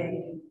thy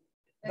name.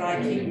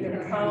 Thy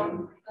kingdom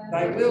come,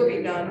 thy will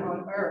be done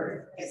on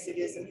earth as it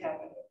is in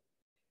heaven.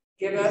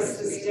 Give us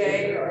this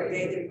day our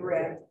daily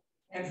bread,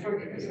 and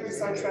forgive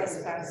us our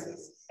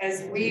trespasses,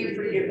 as we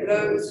forgive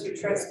those who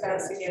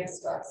trespass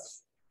against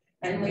us.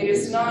 And lead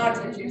us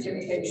not into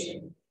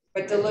temptation,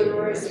 but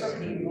deliver us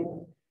from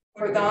evil.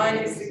 For thine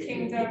is the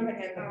kingdom,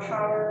 and the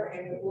power,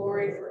 and the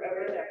glory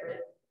forever and ever.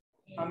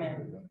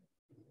 Amen.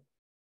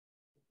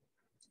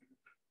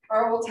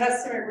 Our Old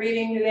Testament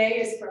reading today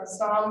is from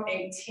Psalm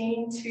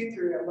 18, 2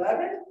 through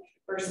 11,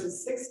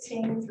 verses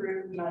 16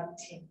 through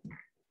 19.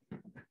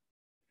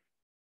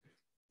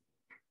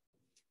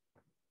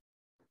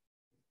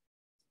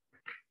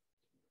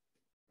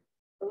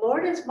 The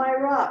Lord is my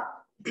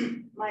rock,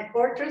 my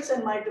fortress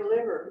and my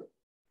deliverer.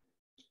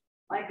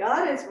 My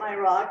God is my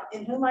rock,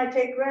 in whom I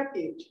take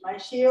refuge, my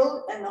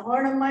shield and the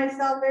horn of my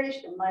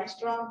salvation, my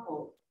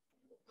stronghold.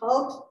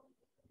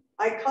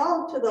 I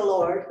called to the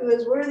Lord, who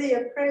is worthy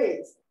of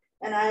praise,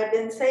 and I have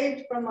been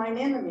saved from mine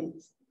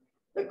enemies.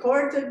 The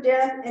cords of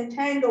death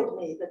entangled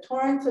me, the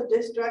torrents of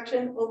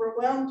destruction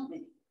overwhelmed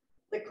me.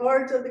 The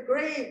cords of the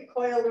grave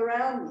coiled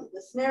around me,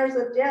 the snares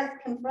of death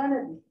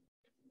confronted me.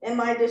 In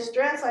my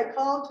distress, I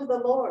called to the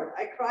Lord.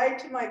 I cried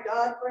to my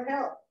God for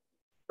help.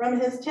 From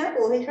his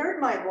temple, he heard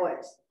my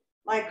voice.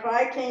 My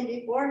cry came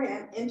before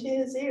him into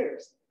his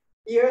ears.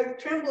 The earth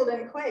trembled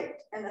and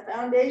quaked, and the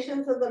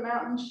foundations of the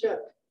mountains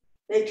shook.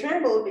 They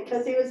trembled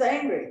because he was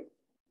angry.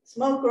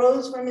 Smoke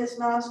rose from his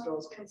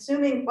nostrils.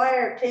 Consuming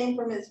fire came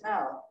from his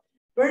mouth.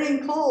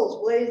 Burning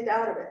coals blazed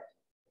out of it.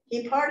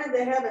 He parted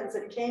the heavens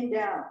and came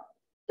down.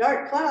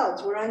 Dark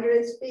clouds were under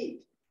his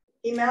feet.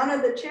 He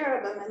mounted the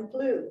cherubim and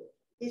flew.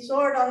 He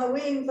soared on the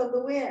wings of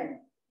the wind.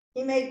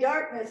 He made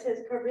darkness his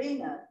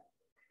carina,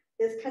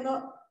 his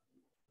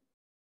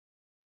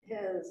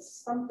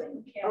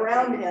something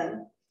around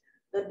him,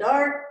 the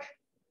dark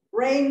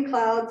rain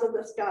clouds of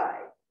the sky.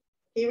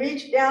 He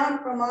reached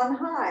down from on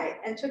high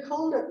and took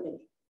hold of me.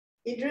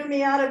 He drew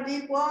me out of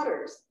deep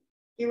waters.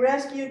 He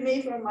rescued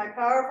me from my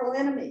powerful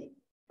enemy,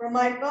 from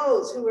my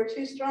foes who were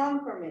too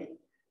strong for me.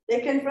 They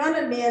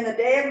confronted me in the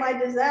day of my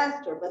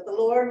disaster, but the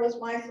Lord was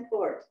my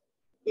support.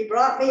 He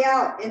brought me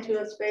out into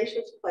a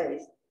spacious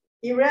place.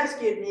 He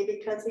rescued me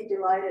because he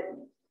delighted in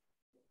me.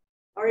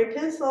 Our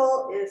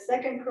epistle is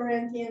 2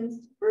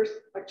 Corinthians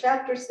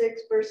chapter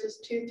 6, verses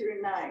 2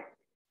 through 9.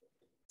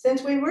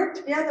 Since we work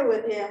together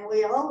with him,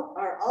 we all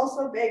are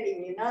also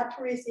begging you not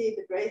to receive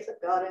the grace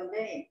of God in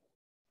vain.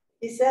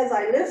 He says,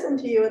 I listened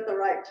to you at the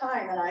right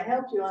time, and I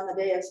helped you on the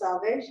day of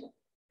salvation.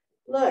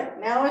 Look,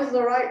 now is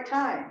the right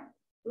time.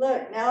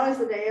 Look, now is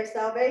the day of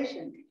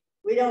salvation.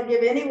 We don't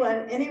give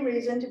anyone any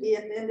reason to be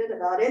offended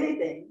about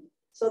anything,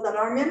 so that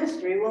our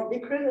ministry won't be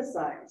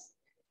criticized.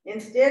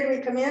 Instead,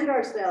 we commend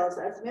ourselves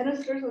as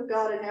ministers of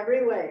God in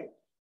every way.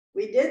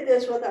 We did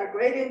this with our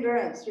great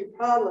endurance through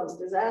problems,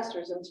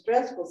 disasters, and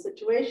stressful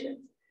situations.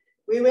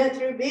 We went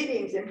through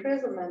beatings,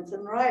 imprisonments,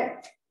 and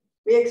riots.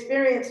 We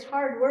experienced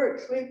hard work,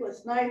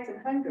 sleepless nights,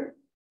 and hunger.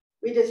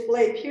 We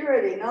displayed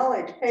purity,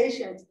 knowledge,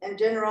 patience, and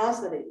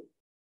generosity.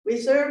 We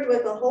served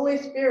with the Holy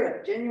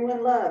Spirit,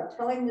 genuine love,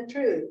 telling the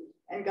truth,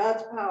 and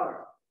God's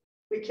power.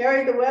 We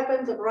carried the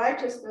weapons of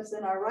righteousness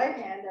in our right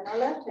hand and our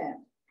left hand.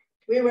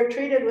 We were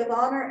treated with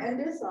honor and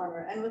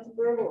dishonor, and with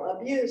verbal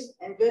abuse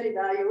and good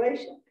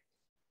evaluation.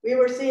 We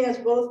were seen as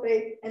both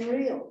fake and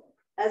real,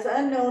 as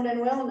unknown and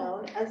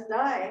well-known, as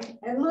dying,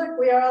 and look,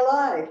 we are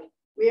alive.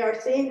 We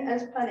are seen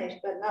as punished,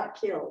 but not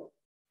killed.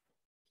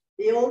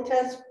 The Old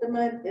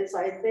Testament is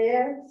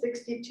Isaiah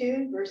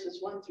 62,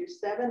 verses 1 through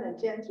 7 and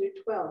 10 through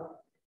 12.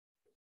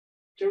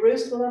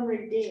 Jerusalem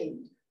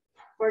redeemed.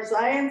 For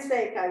Zion's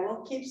sake, I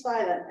won't keep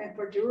silent, and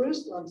for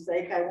Jerusalem's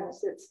sake, I won't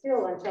sit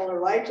still until her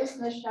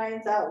righteousness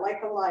shines out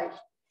like a light,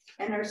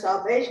 and her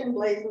salvation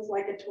blazes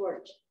like a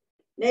torch.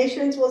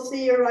 Nations will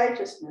see your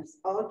righteousness,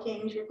 all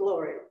kings your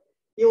glory.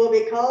 You will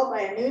be called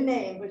by a new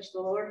name, which the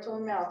Lord's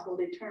own mouth will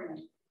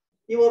determine.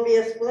 You will be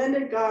a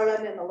splendid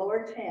garland in the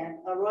Lord's hand,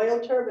 a royal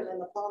turban in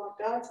the palm of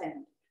God's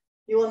hand.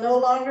 You will no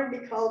longer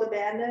be called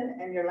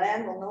abandoned, and your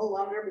land will no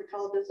longer be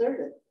called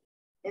deserted.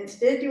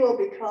 Instead, you will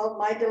be called,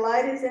 my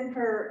delight is in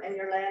her, and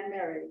your land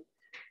married.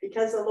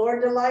 Because the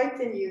Lord delights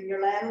in you,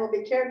 your land will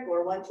be cared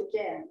for once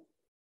again.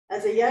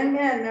 As a young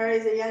man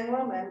marries a young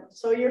woman,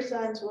 so your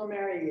sons will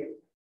marry you.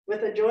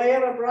 With the joy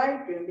of a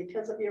bridegroom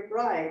because of your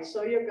bride,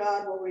 so your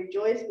God will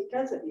rejoice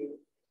because of you.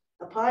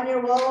 Upon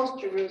your walls,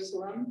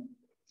 Jerusalem,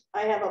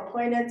 I have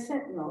appointed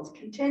sentinels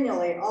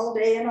continually, all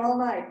day and all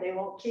night. They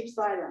won't keep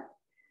silent.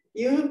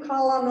 You who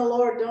call on the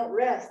Lord don't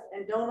rest,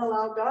 and don't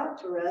allow God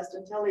to rest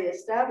until he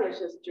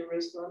establishes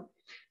Jerusalem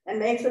and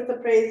makes it the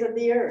praise of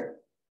the earth.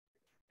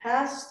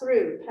 Pass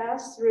through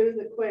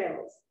the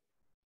quails.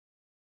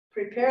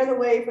 Prepare the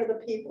way for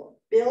the people.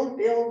 Build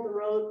the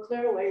road,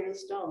 clear away the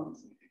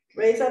stones.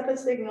 Raise up a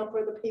signal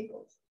for the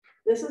peoples.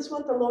 This is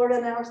what the Lord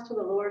announced to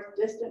the Lord's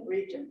distant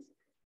regions.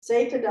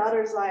 Say to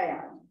daughter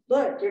Zion,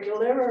 look, your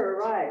deliverer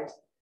arrives,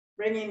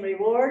 bringing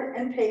reward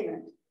and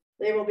payment.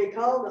 They will be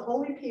called the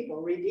holy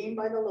people, redeemed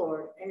by the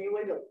Lord, and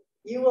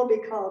you will be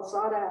called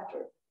sought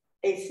after,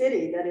 a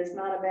city that is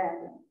not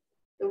abandoned.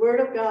 The word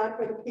of God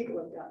for the people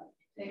of God.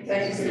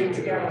 Thanks be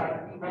to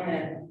God.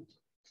 Amen.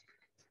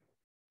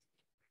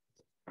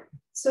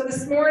 So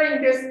this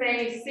morning, this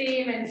may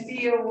seem and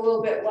feel a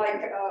little bit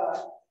like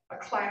a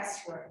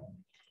classroom.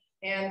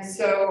 And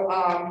so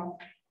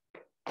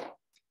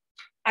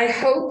I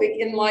hope it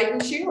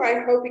enlightens you.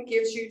 I hope it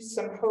gives you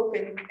some hope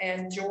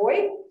and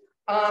joy.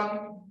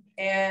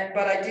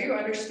 But I do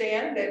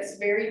understand that it's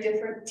very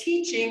different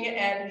teaching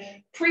and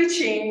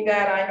preaching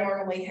that I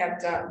normally have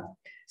done.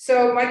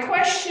 So my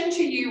question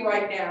to you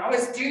right now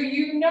is, do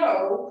you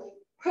know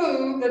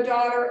who the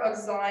daughter of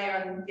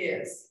Zion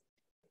is?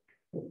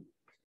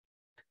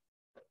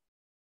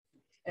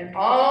 And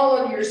all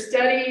of your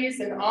studies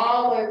and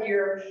all of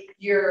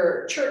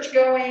your church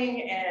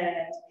going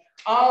and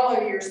all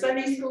of your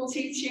Sunday school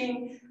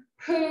teaching,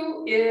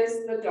 who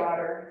is the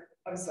daughter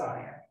of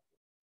Zion?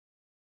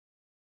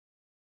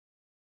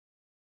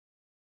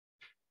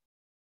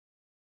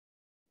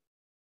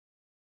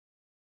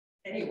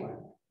 Anyone?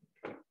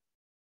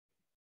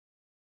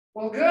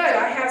 Well, good.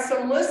 I have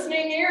some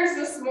listening ears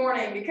this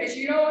morning because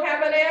you don't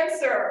have an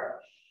answer.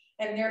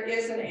 And there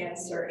is an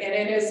answer. And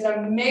it is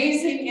an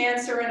amazing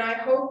answer. And I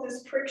hope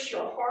this pricks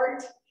your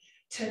heart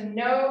to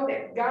know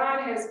that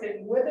God has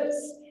been with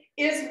us,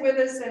 is with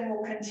us, and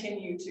will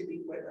continue to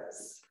be with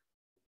us.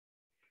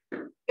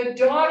 The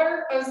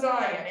daughter of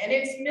Zion, and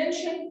it's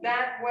mentioned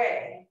that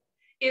way,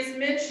 is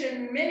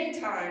mentioned many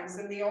times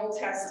in the Old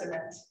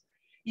Testament,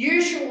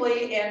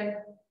 usually in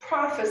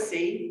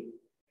prophecy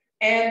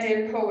and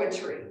in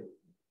poetry.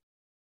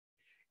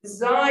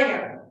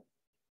 Zion,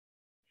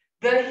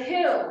 the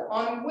hill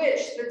on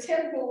which the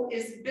temple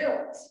is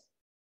built,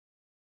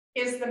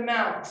 is the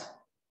Mount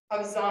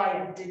of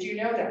Zion. Did you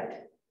know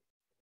that?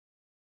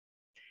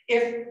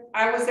 If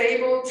I was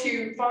able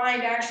to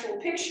find actual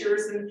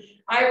pictures, and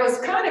I was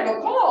kind of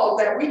appalled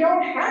that we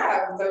don't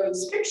have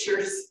those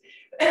pictures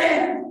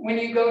when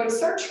you go to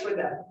search for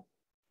them.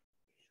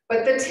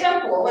 But the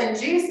temple in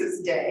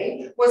Jesus'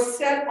 day was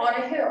set on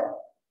a hill.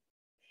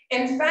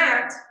 In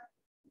fact,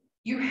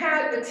 you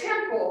had the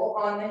temple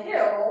on the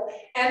hill,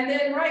 and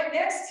then right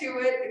next to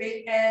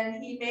it,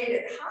 and he made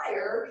it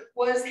higher,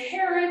 was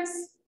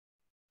Herod's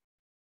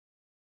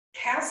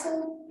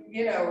castle,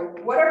 you know,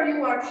 whatever you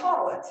want to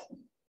call it.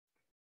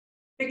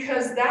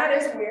 Because that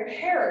is where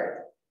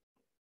Herod,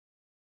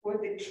 or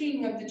the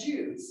king of the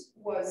Jews,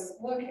 was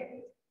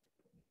located.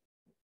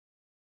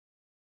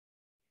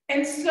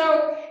 And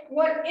so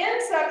what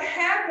ends up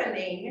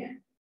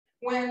happening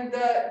when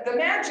the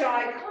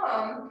Magi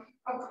come,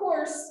 of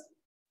course,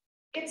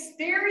 it's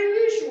very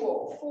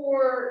usual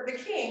for the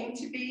king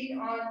to be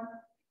on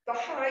the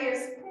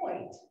highest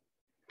point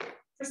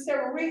for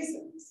several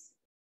reasons.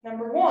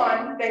 Number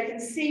one, they can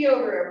see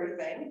over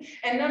everything.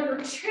 And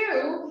number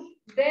two,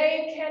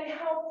 they can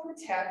help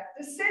protect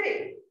the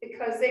city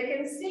because they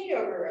can see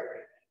over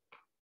everything.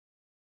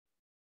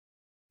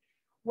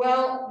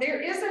 Well,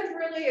 there isn't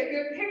really a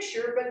good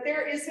picture, but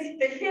there is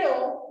the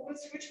hill,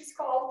 which was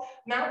called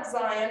Mount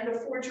Zion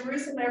before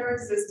Jerusalem ever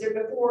existed,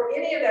 before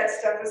any of that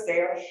stuff was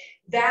there.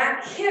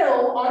 That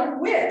hill on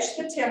which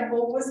the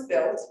temple was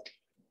built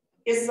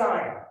is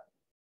Zion.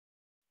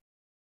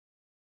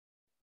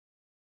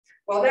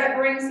 Well, that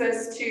brings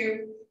us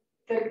to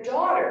the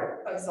daughter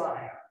of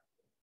Zion.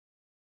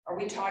 Are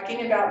we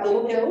talking about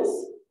little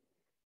hills?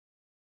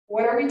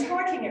 What are we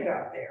talking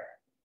about there?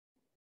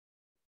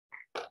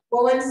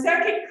 Well, in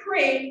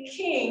 2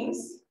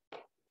 Kings,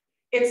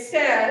 it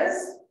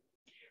says,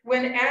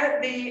 when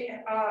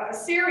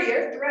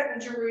Assyria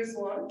threatened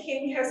Jerusalem,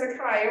 King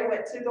Hezekiah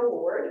went to the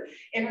Lord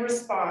in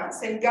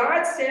response, and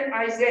God sent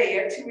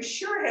Isaiah to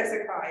assure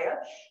Hezekiah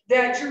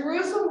that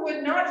Jerusalem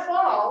would not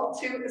fall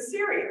to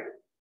Assyria.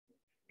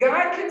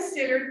 God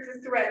considered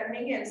the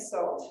threatening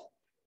insult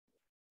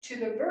to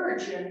the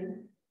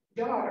virgin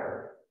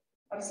daughter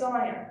of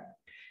Zion.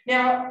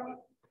 Now,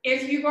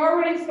 if you've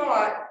already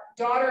thought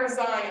daughter of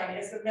Zion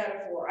is a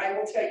metaphor, I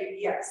will tell you,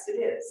 yes, it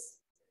is.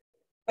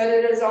 But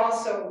it is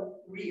also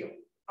real,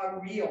 a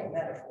real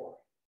metaphor.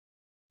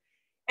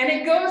 And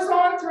it goes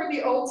on through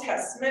the Old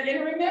Testament.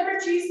 And remember,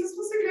 Jesus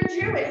was a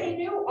good Jew, and he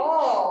knew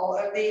all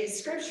of these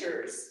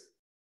scriptures.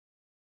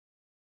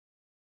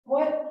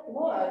 What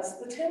was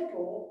the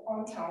temple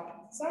on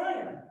top of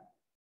Zion?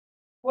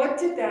 What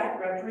did that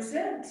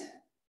represent?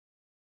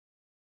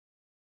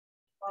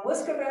 Well,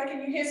 let's go back in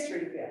your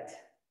history a bit.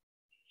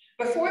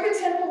 Before the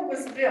temple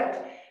was built,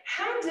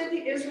 how did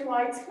the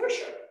Israelites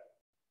worship?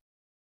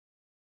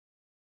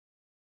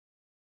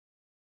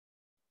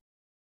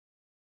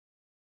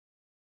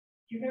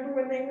 Do you remember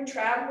when they were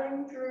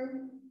traveling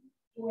through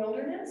the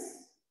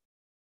wilderness?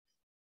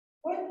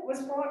 What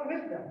was brought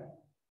with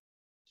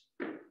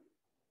them?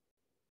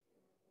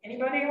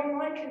 Anybody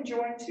online can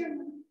join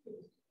too.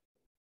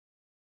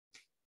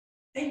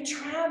 They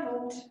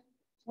traveled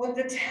with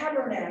the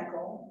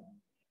tabernacle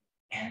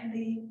and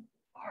the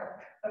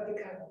Ark of the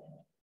Covenant.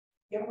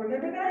 Y'all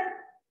remember that?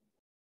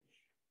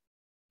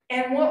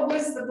 And what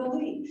was the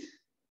belief?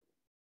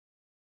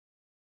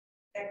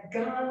 That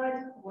God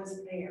was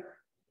there.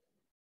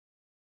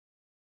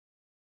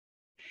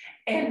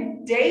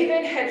 And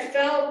David had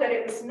felt that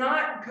it was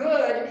not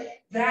good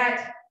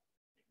that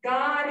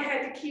God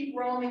had to keep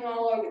roaming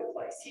all over the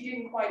place. He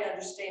didn't quite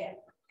understand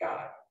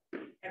God.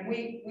 And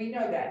we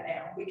know that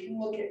now. We can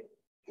look at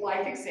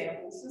life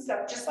examples and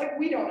stuff, just like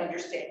we don't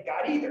understand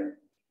God either.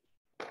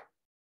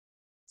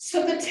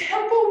 So the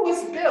temple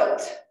was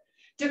built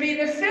to be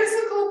the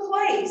physical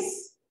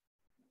place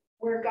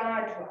where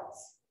God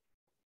dwells.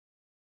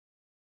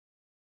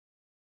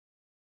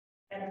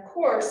 And of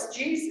course,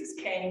 Jesus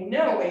came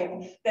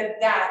knowing that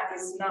that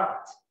is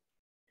not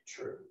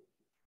true,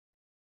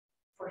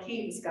 for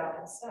he was God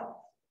himself.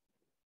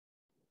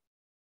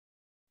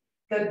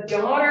 The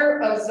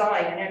daughter of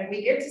Zion, and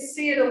we get to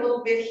see it a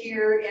little bit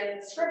here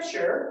in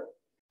Scripture.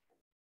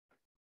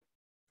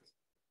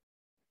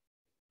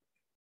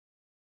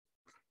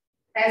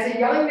 As a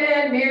young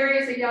man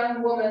marries a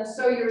young woman,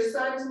 so your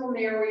sons will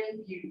marry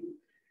you.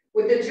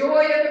 With the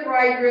joy of the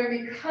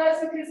bridegroom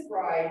because of his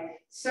bride,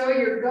 so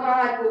your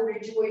God will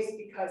rejoice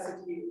because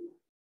of you.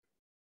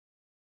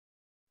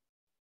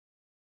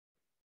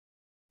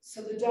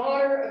 So the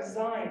daughter of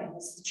Zion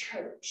is the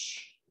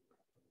church.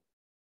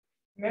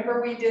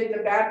 Remember we did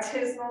the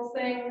baptismal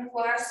thing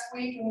last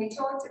week, and we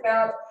talked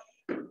about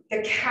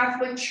the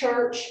Catholic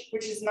Church,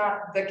 which is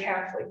not the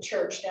Catholic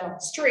Church down the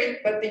street,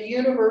 but the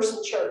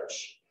universal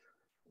church.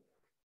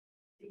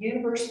 The The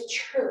universal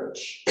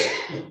church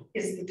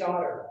is the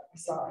daughter of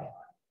Zion.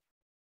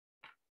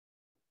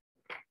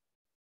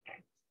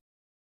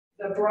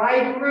 The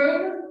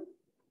bridegroom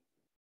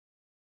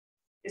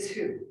is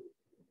who?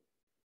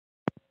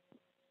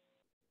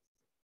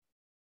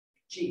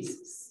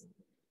 Jesus.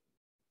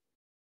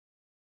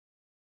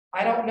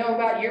 I don't know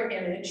about your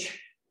image,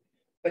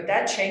 but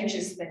that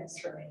changes things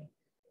for me.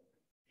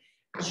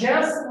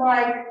 Just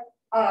like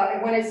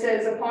when it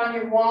says, upon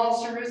your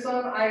walls,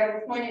 Jerusalem, I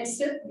have appointed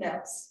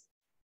sentinels.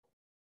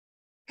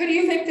 Who do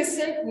you think the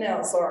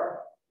sentinels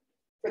are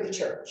for the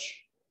church?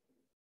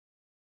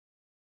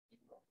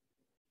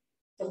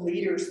 The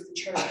leaders of the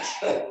church.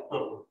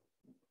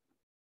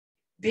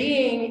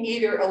 Being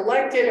either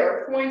elected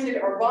or appointed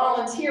or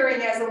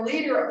volunteering as a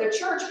leader of the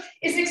church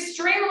is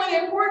extremely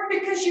important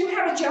because you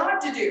have a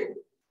job to do.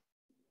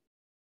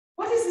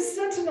 What does the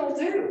sentinel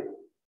do?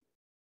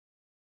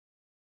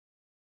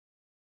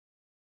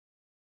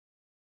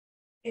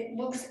 It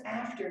looks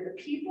after the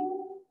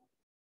people.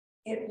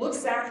 It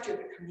looks after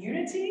the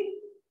community.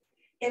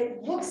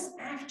 It looks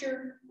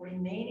after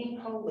remaining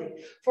holy.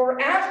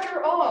 For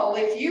after all,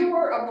 if you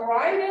were a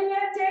bride in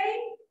that day,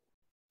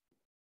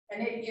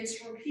 and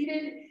it's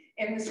repeated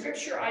in the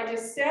scripture I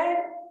just said,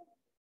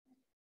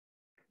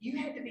 you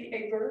had to be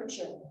a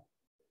virgin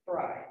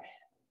bride.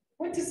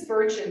 What does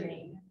virgin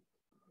mean?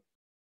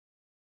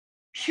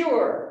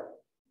 Pure,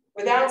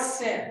 without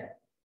sin.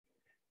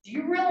 Do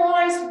you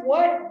realize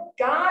what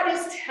God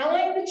is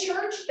telling the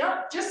church?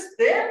 Not just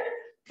then,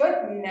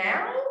 but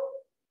now?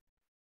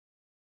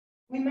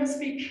 We must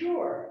be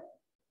pure.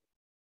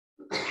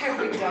 Have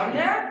we done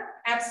that?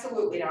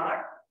 Absolutely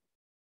not.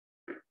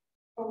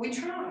 But we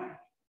try.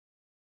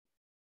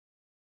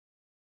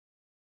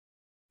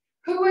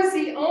 Who is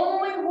the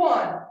only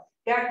one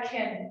that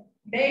can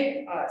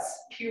make us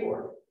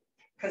pure?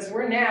 Because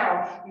we're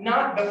now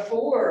not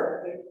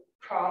before the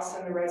cross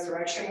and the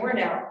resurrection. We're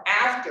now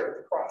after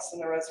the cross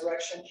and the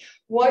resurrection.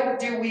 What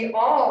do we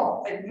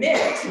all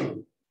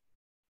admit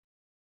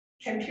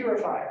can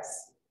purify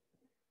us?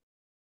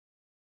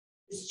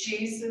 Is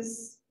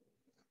Jesus,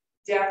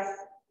 death,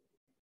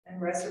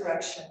 and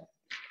resurrection,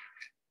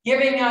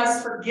 giving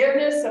us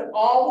forgiveness of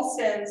all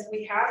the sins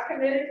we have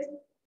committed,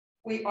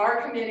 we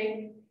are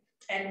committing,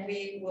 and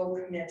we will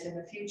commit in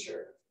the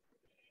future.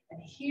 And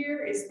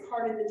here is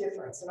part of the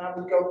difference. And I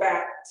would go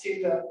back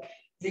to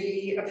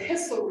the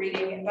epistle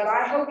reading, but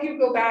I hope you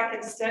go back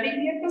and study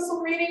the epistle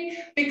reading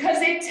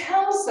because it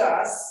tells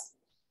us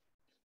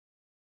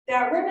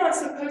that we're not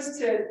supposed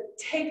to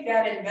take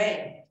that in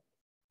vain.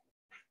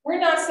 We're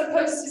not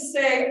supposed to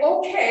say,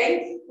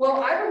 okay,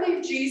 well, I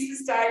believe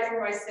Jesus died for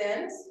my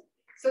sins,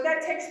 so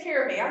that takes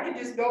care of me. I can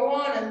just go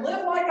on and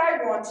live like I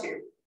want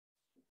to.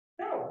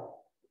 No.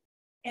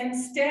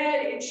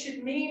 Instead, it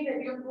should mean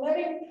that you're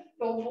letting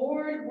the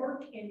Lord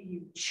work in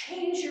you.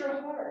 Change your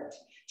heart.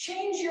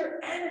 Change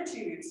your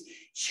attitudes.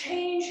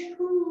 Change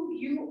who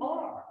you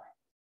are.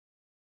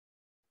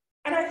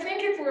 And I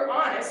think if we're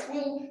honest,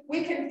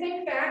 we can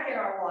think back in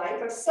our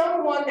life of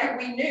someone that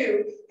we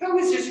knew who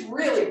was just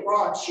really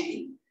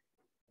raunchy,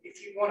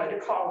 if you wanted to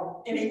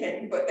call them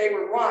anything, but they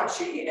were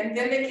raunchy. And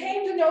then they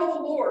came to know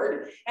the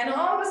Lord, and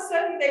all of a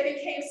sudden they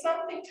became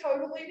something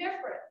totally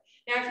different.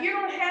 Now, if you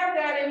don't have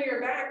that in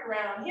your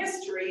background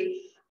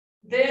history,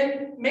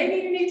 then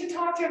maybe you need to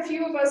talk to a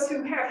few of us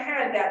who have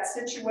had that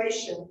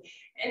situation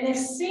and have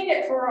seen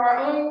it for our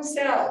own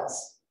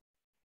selves.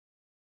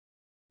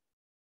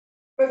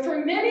 But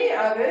for many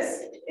of us,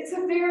 it's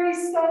a very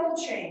subtle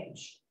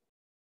change.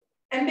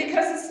 And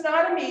because it's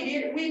not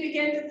immediate, we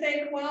begin to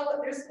think, well,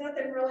 there's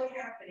nothing really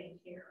happening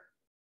here.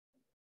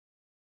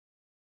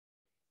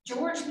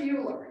 George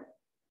Mueller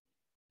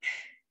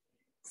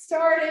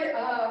started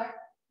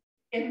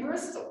in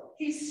Bristol.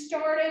 He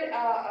started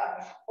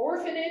an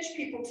orphanage.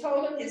 People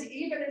told him,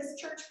 even his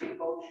church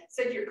people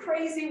said, you're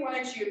crazy, why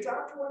don't you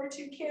adopt 1 or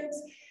 2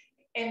 kids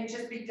and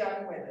just be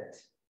done with it?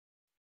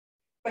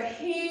 But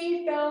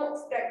he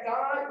felt that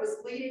God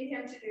was leading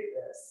him to do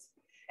this.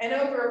 And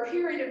over a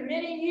period of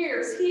many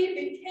years, he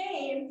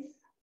became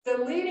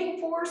the leading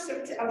force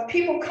of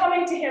people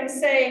coming to him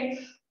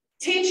saying,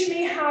 teach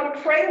me how to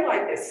pray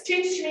like this.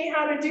 Teach me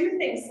how to do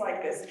things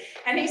like this.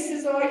 And he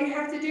says, all you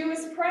have to do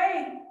is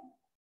pray.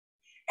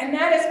 And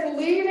that is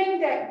believing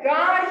that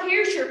God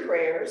hears your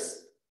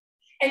prayers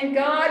and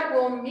God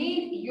will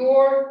meet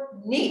your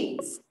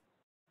needs.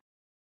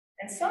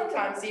 And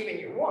sometimes even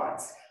your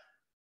wants,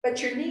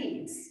 but your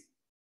needs.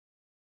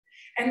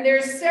 And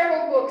there's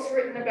several books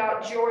written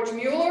about George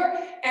Mueller,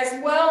 as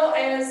well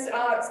as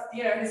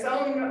his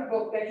own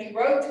book that he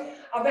wrote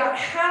about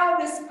how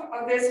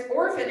this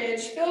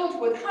orphanage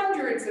filled with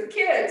hundreds of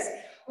kids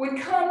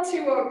would come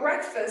to a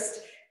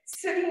breakfast,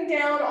 sitting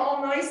down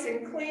all nice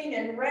and clean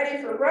and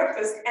ready for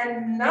breakfast,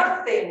 and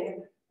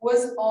nothing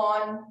was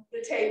on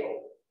the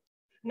table.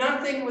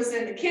 Nothing was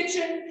in the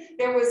kitchen.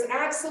 There was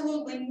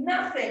absolutely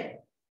nothing.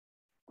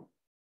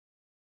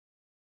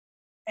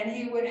 And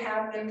he would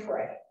have them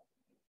pray.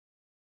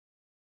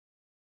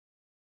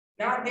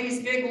 Not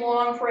these big,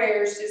 long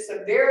prayers, just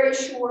a very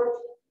short,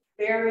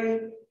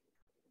 very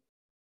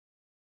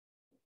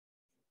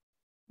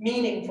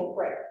meaningful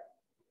prayer.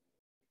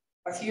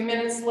 A few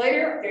minutes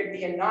later, there'd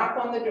be a knock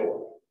on the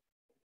door.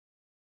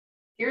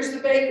 Here's the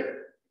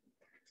baker.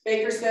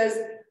 Baker says,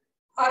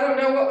 I don't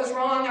know what was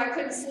wrong. I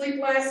couldn't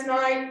sleep last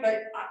night,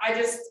 but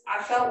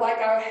I felt like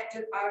I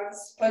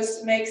was supposed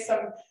to make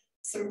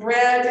some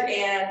bread,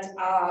 and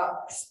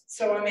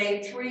so I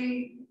made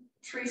three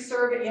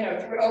serving,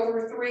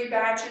 over 3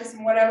 batches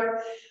and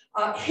whatever.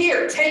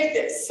 Here, take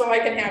this so I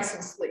can have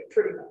some sleep,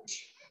 pretty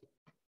much.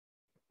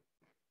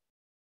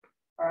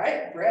 All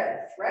right,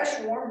 bread, fresh,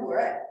 warm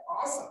bread,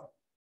 awesome.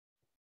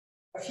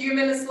 A few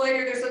minutes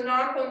later, there's a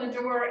knock on the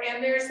door,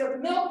 and there's a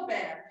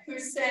milkman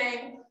who's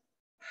saying,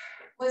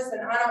 listen,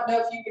 I don't know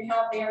if you can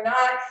help me or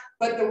not,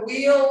 but the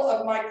wheel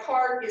of my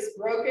cart is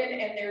broken,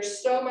 and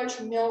there's so much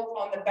milk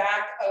on the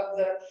back of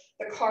the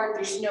cart,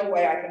 there's no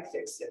way I can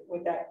fix it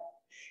with that.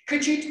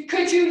 Could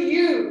you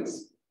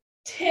use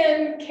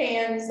 10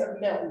 cans of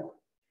milk?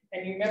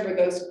 And you remember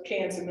those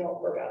cans of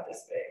milk were about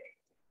this big.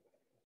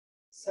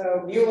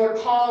 So Mueller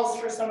calls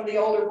for some of the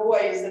older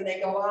boys, and they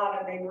go out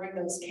and they bring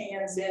those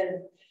cans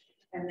in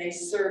and they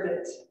serve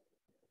it.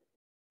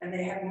 And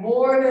they have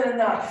more than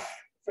enough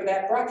for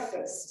that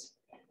breakfast,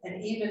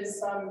 and even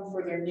some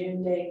for their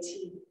noonday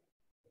tea.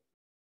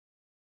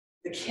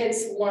 The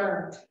kids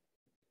learned,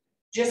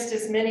 just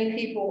as many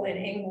people in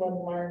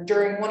England learned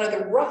during one of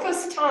the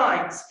roughest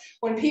times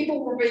when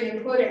people were being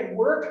put in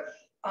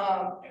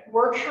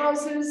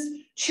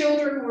workhouses,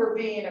 children were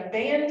being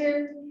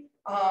abandoned,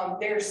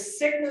 there's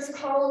sickness,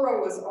 cholera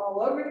was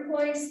all over the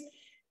place.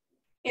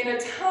 In a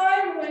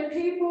time when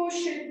people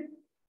should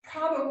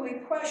probably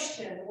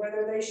question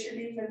whether they should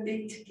even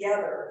be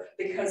together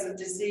because of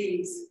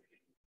disease,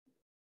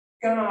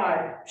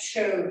 God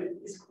showed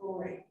his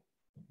glory.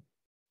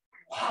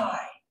 Why?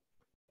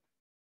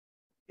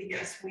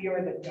 Because we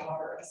are the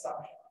daughter of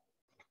Zion.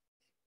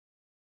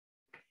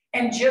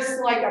 And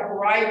just like a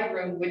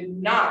bridegroom would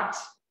not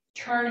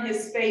turn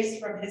his face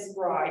from his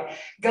bride,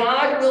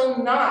 God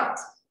will not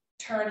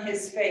turn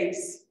his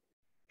face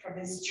from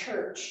his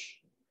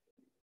church.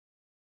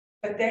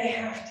 But they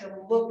have to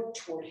look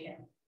toward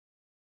him.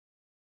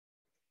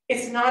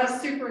 It's not a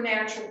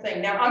supernatural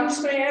thing. Now, I'm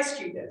just going to ask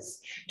you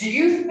this. Do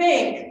you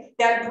think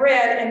that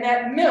bread and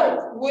that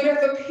milk would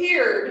have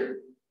appeared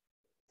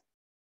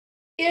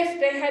if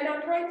they had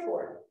not prayed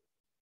for it?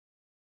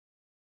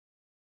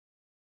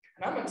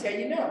 And I'm going to tell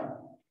you no.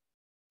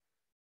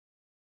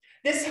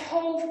 This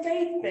whole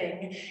faith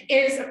thing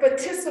is a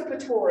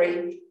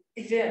participatory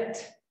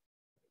event.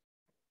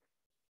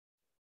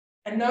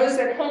 And those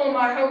at home,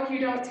 I hope you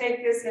don't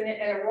take this in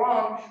a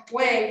wrong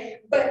way,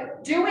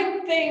 but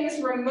doing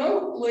things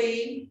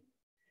remotely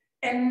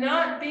and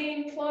not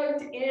being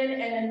plugged in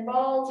and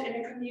involved in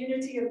a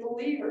community of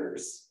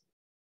believers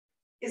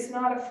is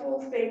not a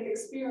full faith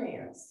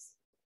experience.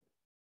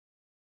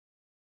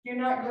 You're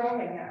not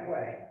growing that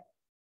way.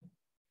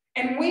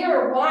 And we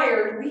are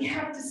wired, we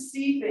have to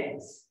see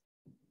things.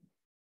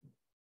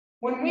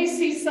 When we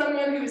see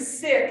someone who's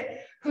sick,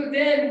 who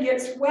then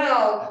gets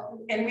well,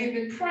 and we've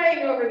been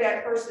praying over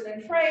that person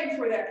and praying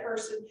for that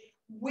person,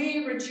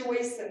 we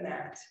rejoice in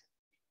that.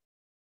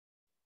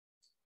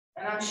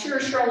 And I'm sure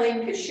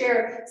Charlene could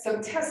share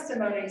some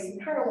testimonies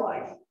in her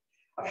life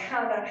of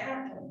how that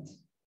happened.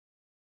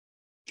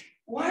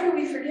 Why do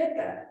we forget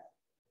that?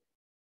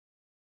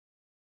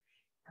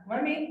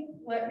 Let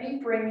me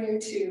bring you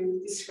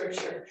to the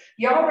scripture.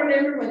 Y'all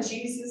remember when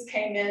Jesus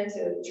came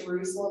into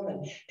Jerusalem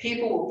and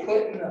people were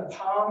putting the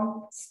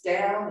palms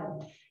down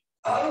and,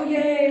 oh,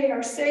 yay,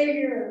 our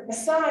Savior,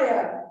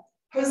 Messiah,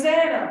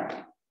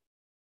 Hosanna.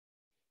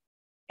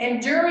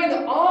 And during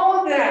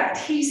all of that,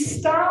 he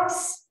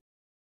stops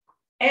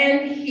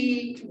and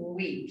he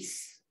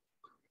weeps.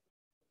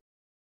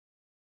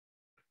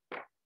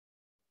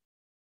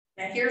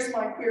 Now, here's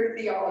my queer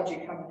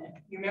theology coming in.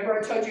 You remember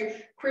I told you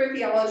queer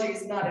theology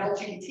is not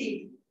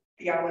LGBT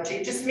theology.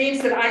 It just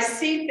means that I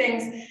see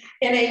things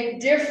in a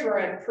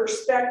different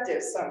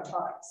perspective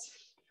sometimes.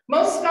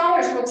 Most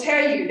scholars will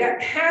tell you that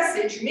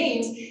passage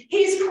means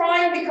he's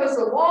crying because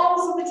the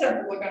walls of the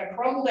temple are going to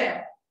crumble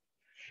down.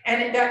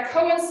 And that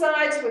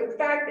coincides with the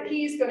fact that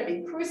he's going to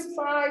be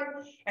crucified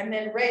and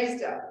then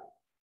raised up.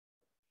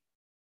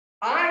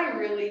 I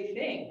really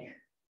think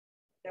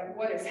that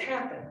what has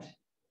happened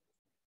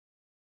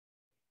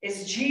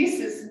is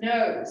Jesus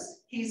knows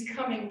he's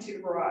coming to the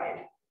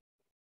bride,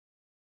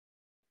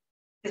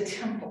 the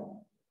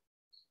temple,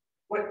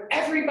 what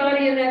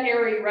everybody in that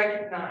area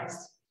recognized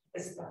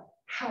as the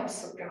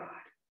house of God.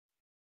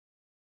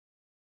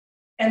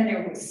 And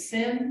there was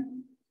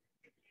sin,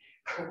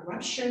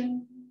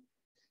 corruption,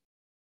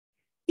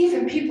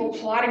 even people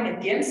plotting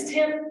against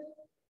him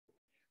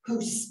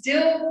who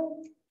still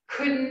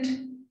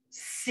couldn't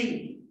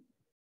see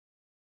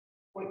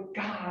what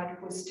God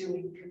was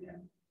doing for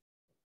them.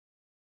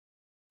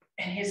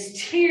 And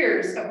his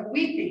tears of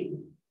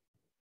weeping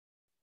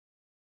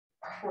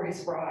are for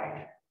his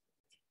bride,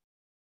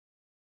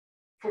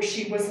 for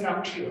she was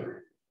not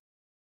pure.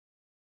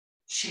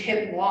 She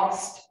had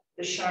lost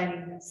the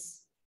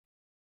shininess.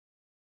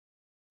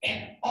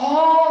 And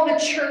all the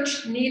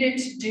church needed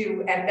to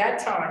do at that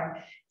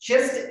time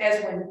just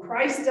as when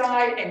Christ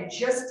died and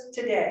just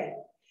today,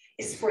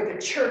 is for the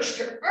church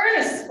to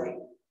earnestly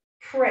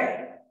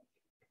pray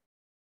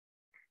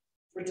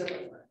for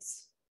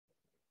deliverance.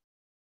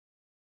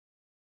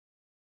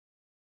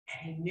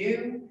 And he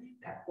knew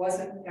that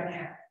wasn't going to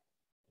happen.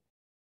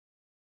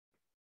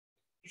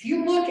 If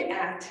you look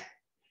at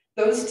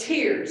those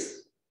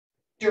tears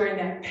during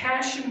that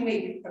Passion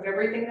Week of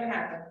everything that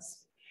happens,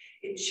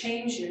 it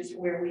changes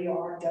where we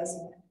are,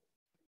 doesn't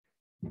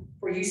it?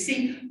 For you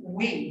see,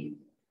 we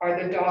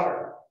are the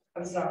daughter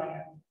of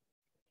Zion.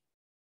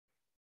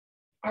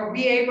 Are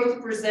we able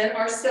to present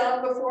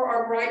ourselves before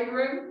our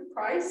bridegroom,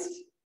 Christ,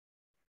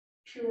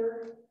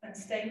 pure and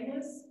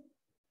stainless?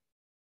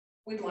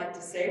 We'd like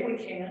to say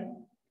we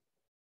can.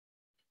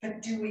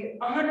 But do we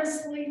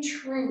honestly,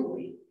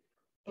 truly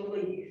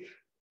believe?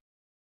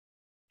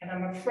 And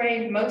I'm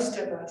afraid most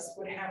of us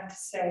would have to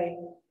say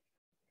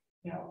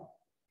no.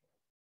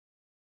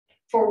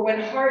 For when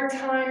hard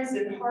times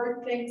and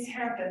hard things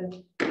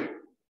happen,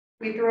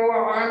 we throw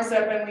our arms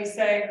up and we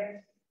say,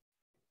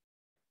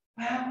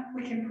 well,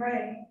 we can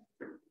pray.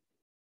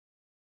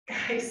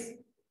 Guys,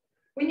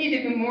 we need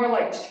to be more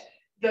like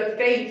the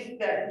faith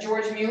that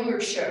George Mueller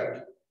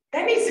showed.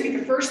 That needs to be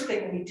the first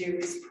thing we do,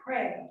 is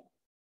pray.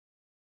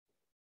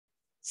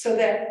 So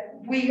that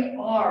we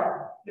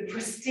are the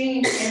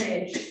pristine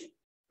image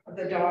of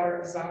the daughter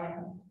of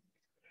Zion.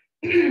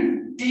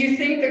 Do you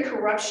think the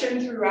corruption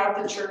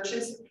throughout the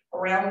churches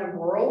around the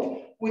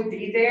world would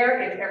be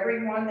there if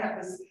everyone that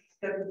was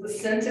the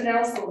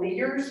sentinels, the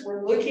leaders,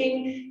 were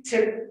looking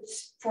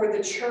for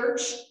the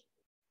church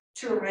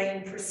to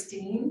remain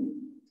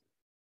pristine,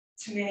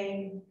 to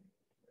remain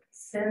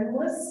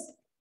sinless,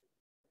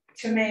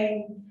 to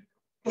remain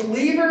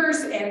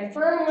believers and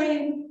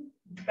firmly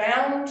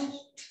bound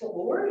to the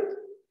Lord?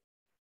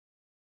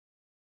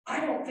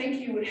 I don't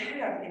think you would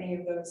have any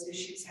of those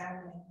issues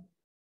happening.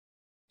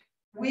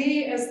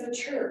 We as the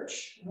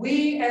church,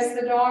 we as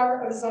the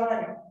daughter of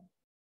Zion,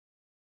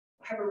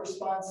 have a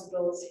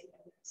responsibility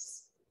in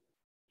this.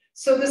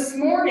 So this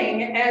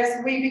morning,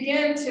 as we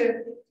begin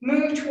to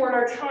move toward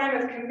our time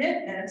of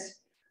commitment,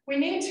 we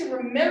need to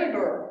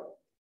remember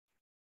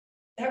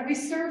that we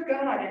serve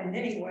God in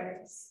many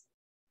ways.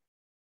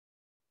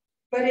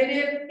 But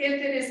if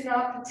it is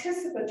not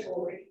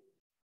participatory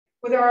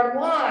with our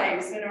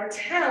lives and our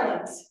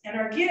talents and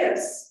our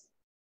gifts,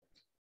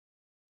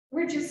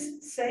 we're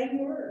just saying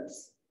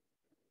words.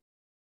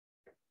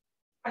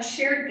 I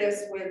shared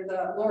this with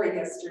Lori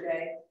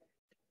yesterday.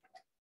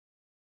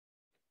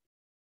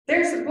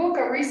 There's a book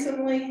I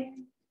recently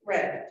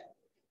read.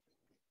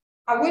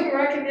 I wouldn't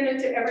recommend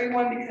it to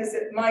everyone because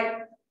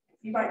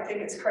you might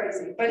think it's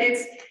crazy, but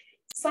it's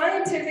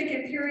scientific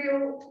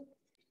empirical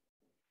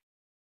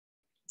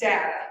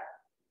data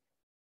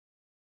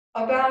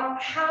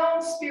about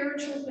how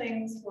spiritual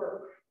things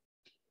work.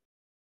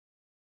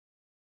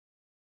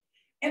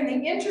 And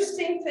the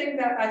interesting thing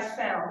that I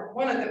found,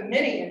 one of the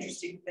many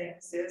interesting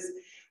things, is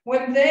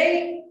when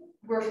they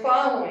were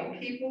following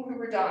people who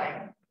were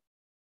dying,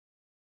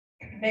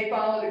 they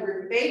followed a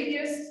group of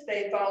atheists,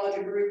 they followed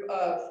a group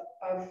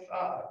of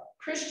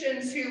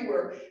Christians who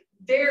were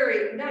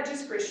not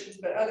just Christians,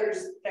 but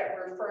others that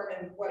were firm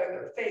in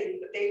whatever faith,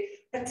 but they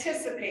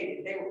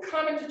participated. They were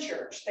coming to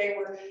church. They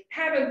were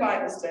having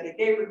Bible study.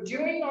 They were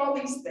doing all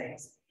these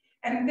things.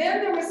 And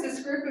then there was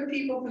this group of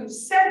people who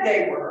said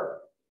they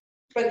were,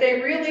 but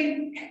they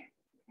really,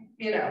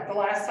 the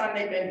last time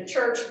they'd been to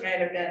church may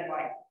have been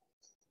like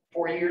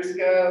 4 years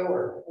ago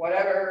or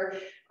whatever,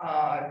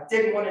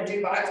 didn't want to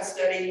do Bible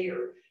study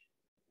or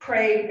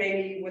prayed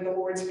maybe with the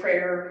Lord's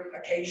Prayer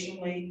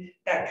occasionally,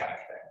 that kind of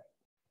thing.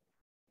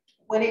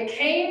 When it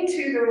came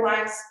to their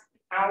last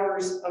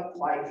hours of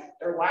life,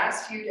 their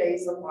last few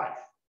days of life,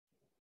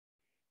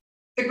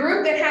 the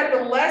group that had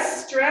the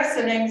less stress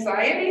and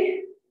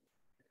anxiety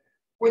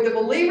were the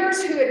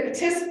believers who had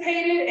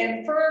participated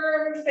and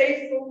firm,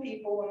 faithful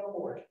people in the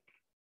Lord.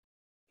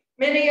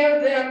 Many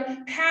of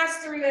them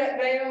passed through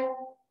that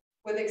veil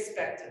with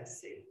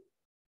expectancy.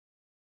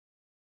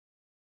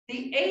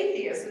 The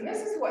atheists, and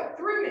this is what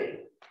threw me,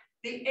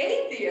 the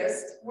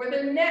atheists were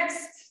the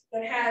next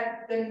that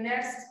had the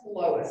next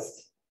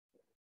lowest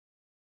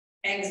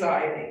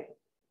anxiety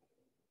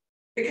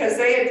because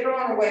they had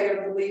thrown away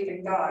their belief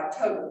in God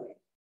totally.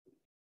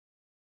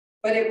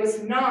 But it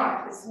was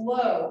not as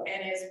low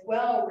and as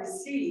well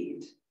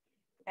received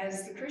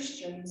as the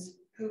Christians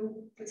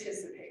who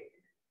participated.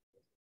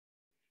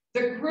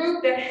 The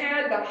group that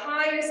had the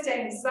highest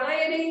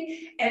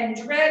anxiety and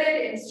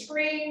dreaded and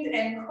screamed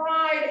and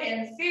cried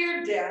and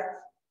feared death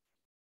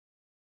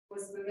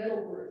was the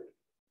middle group,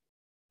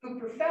 who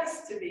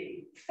professed to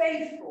be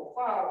faithful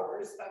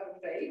followers of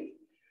the faith,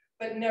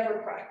 but never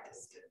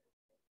practiced it.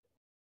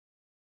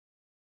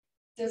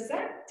 Does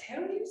that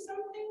tell you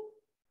something?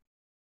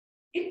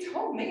 It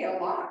told me a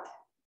lot.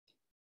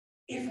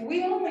 If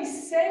we only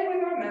say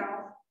with our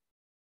mouth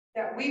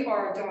that we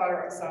are a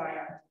daughter of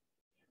Zion,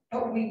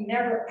 but we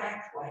never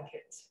act like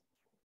it,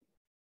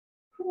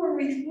 who are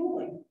we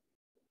fooling?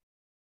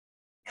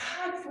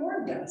 God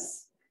formed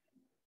us.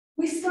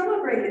 We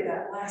celebrated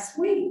that last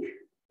week.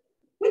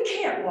 We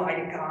can't lie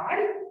to God.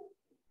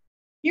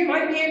 You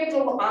might be able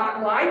to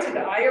lie to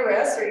the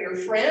IRS or your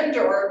friend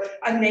or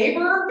a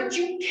neighbor, but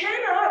you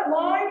cannot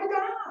lie to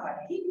God.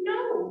 He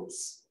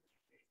knows.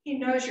 He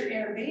knows your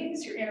inner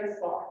beings, your inner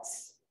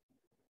thoughts.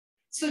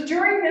 So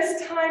during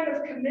this time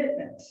of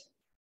commitment,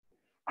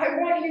 I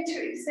want you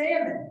to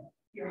examine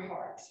your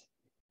heart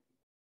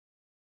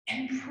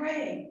and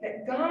pray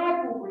that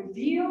God will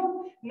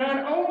reveal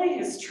not only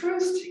his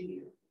truths to you,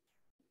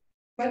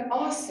 but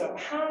also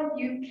how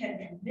you can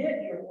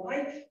commit your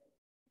life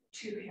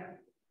to him.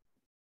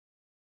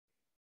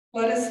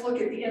 Let us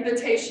look at the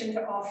invitation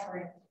to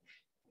offering.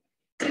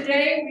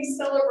 Today, we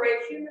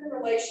celebrate Human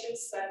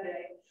Relations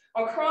Sunday.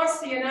 Across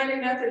the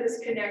United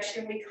Methodist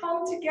Connection, we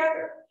come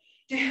together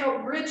to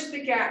help bridge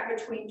the gap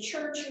between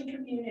church and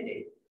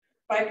community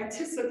by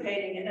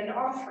participating in an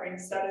offering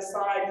set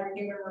aside for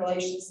Human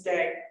Relations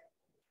Day.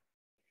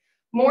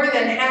 More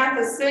than half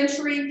a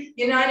century,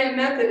 United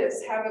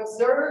Methodists have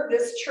observed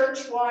this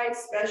church-wide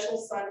special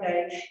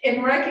Sunday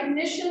in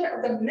recognition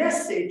of the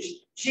message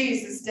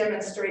Jesus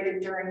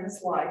demonstrated during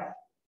his life.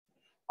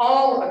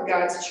 All of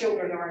God's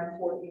children are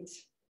important.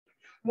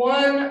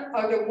 One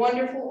of the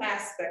wonderful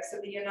aspects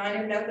of the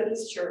United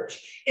Methodist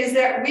Church is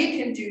that we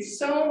can do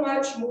so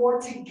much more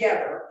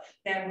together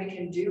than we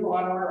can do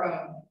on our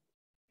own.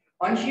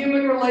 On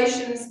Human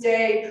Relations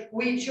Day,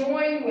 we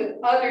join with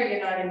other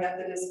United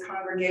Methodist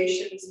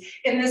congregations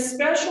in this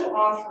special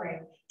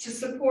offering to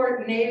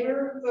support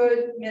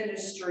neighborhood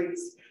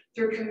ministries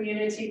through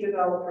community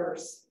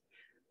developers,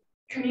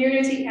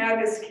 community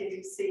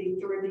advocacy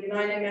through the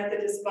United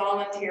Methodist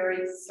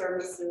Voluntary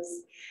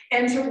Services,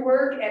 and to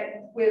work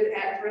with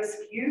at-risk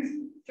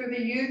youth through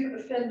the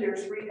Youth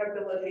Offenders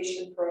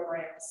Rehabilitation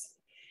Programs.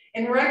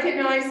 In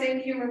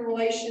recognizing Human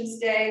Relations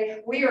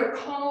Day, we are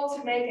called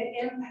to make an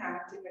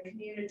impact in the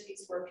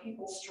communities where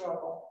people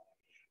struggle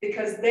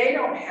because they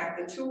don't have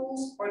the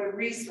tools or the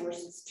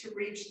resources to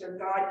reach their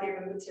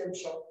God-given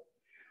potential.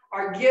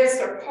 Our gifts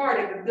are part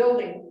of the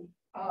building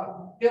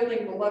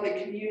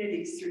beloved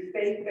communities through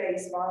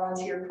faith-based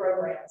volunteer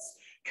programs,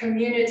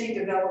 community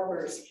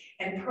developers,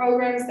 and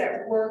programs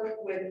that work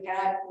with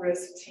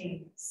at-risk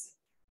teams.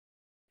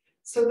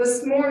 So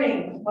this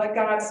morning, let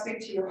God speak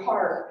to your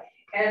heart.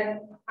 And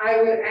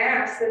I would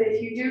ask that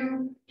if you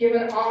do give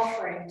an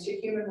offering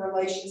to Human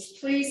Relations,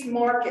 please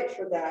mark it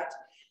for that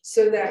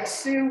so that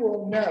Sue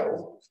will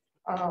know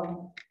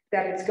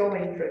that it's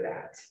going for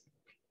that.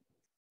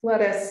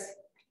 Let us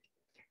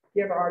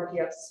give our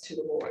gifts to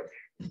the Lord.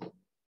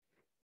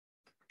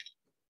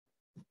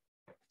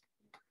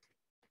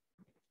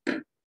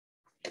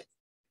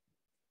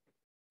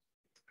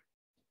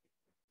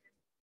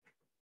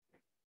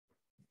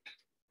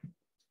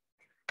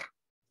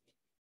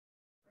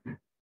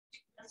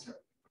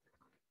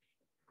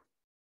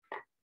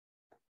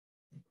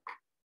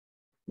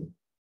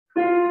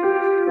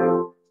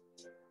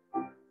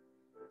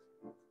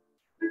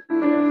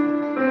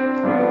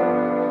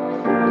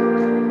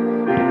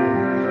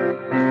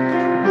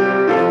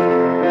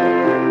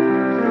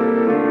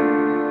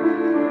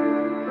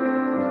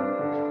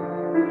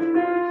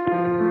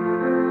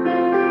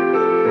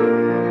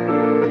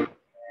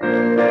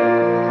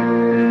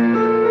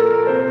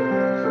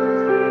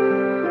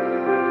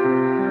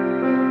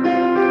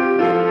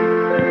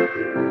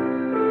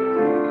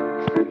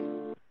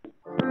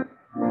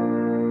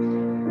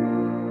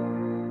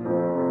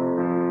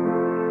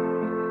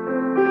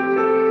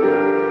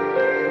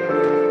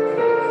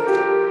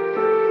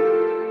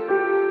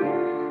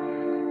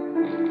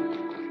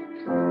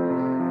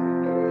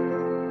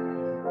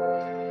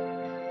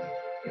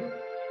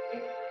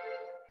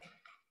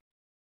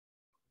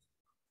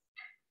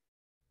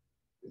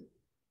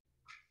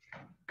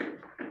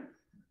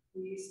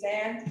 Will you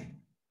stand?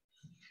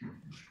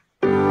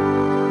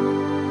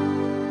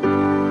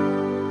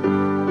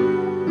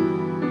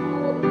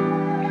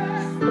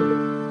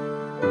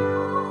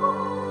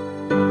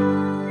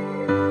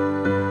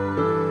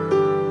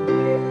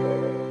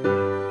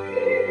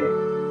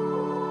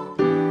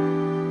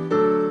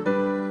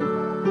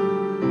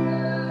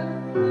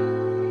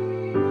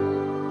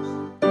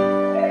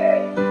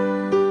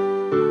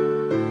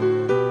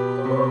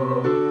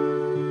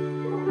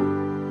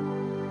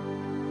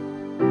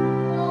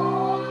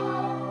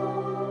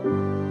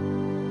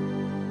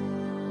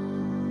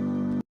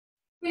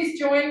 Please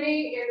join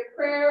me in the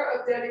prayer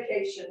of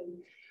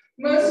dedication.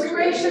 Most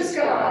gracious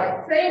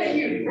God, thank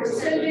you for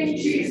sending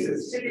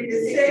Jesus to be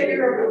the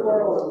Savior of the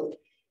world.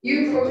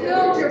 You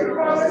fulfilled your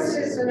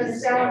promises in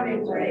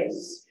astounding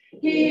ways.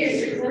 He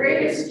is the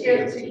greatest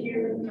gift to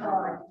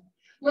humankind.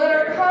 Let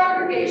our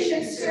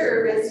congregation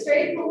serve as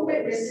faithful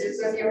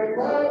witnesses of your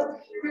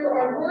love through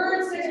our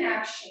words and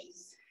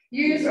actions.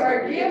 Use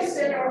our gifts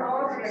and our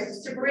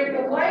offerings to bring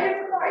the light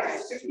of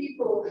Christ to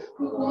people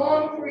who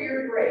long for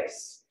your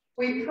grace.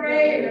 We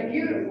pray in the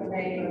beautiful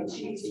name of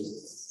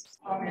Jesus.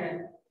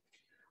 Amen.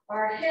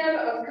 Our hymn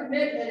of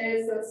commitment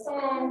is a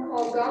song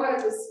called God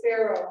of the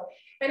Sparrow.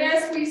 And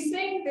as we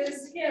sing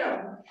this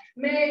hymn,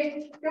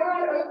 may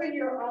God open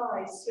your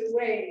eyes to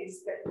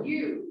ways that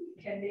you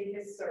can be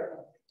his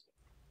servant.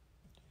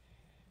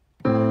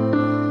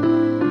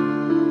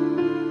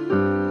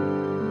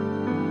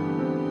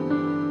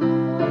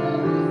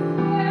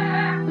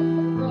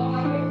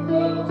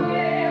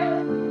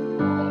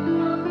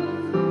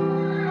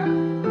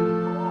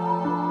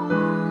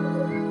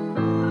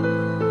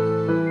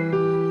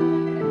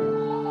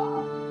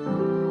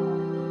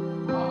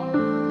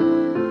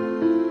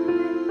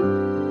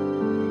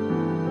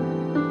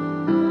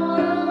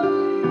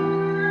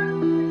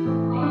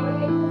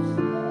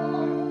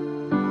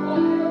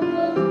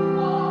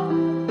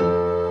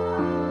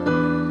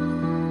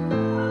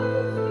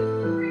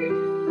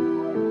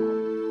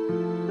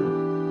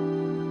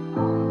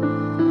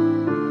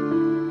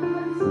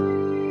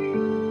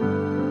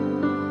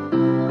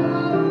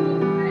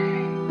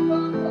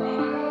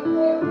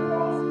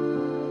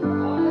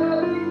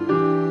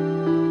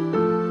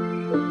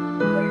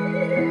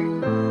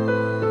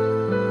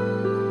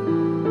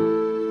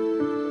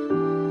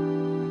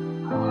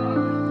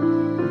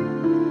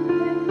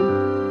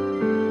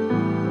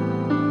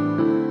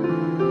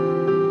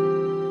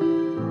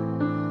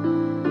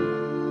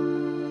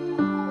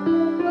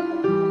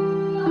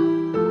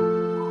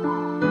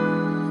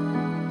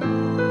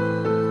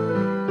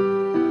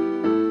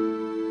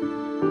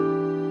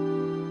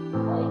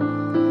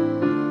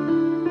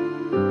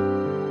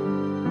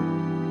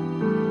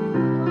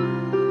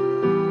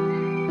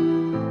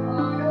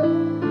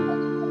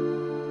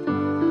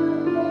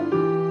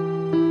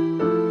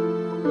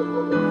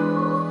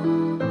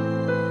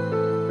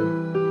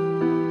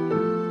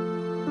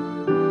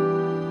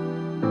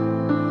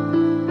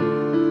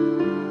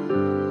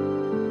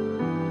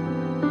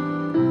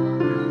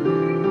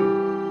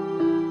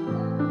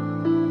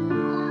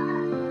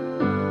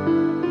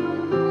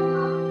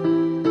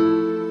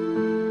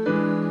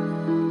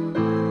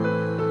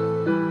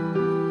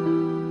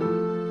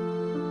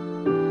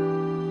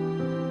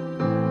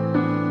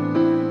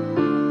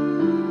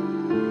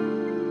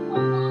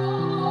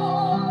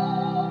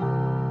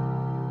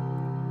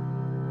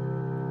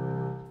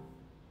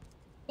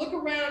 Look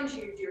around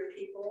you, dear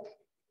people.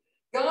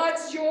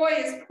 God's joy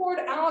is poured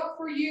out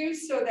for you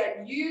so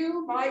that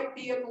you might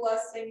be a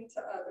blessing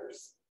to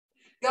others.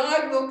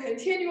 God will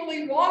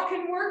continually walk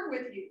and work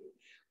with you,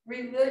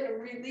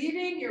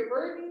 relieving your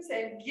burdens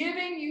and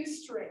giving you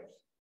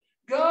strength.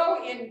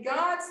 Go in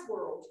God's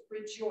world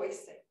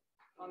rejoicing.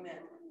 Amen.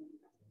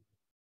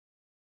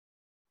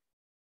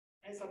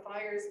 As a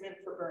fire is meant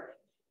for burning.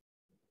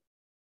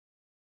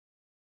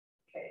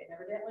 Okay, and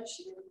evidently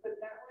she didn't put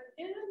that one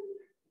in.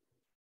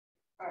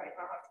 All right,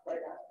 I'll have to play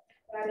that.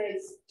 That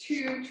is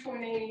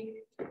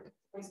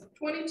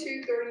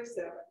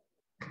 2237.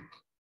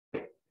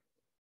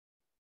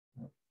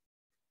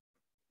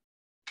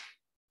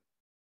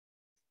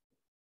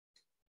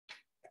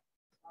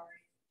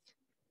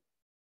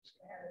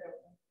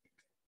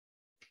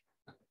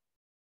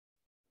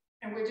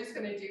 And we're just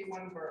going to do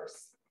one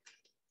verse.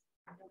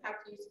 I don't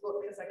have to use the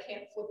book because I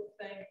can't flip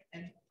the thing.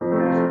 And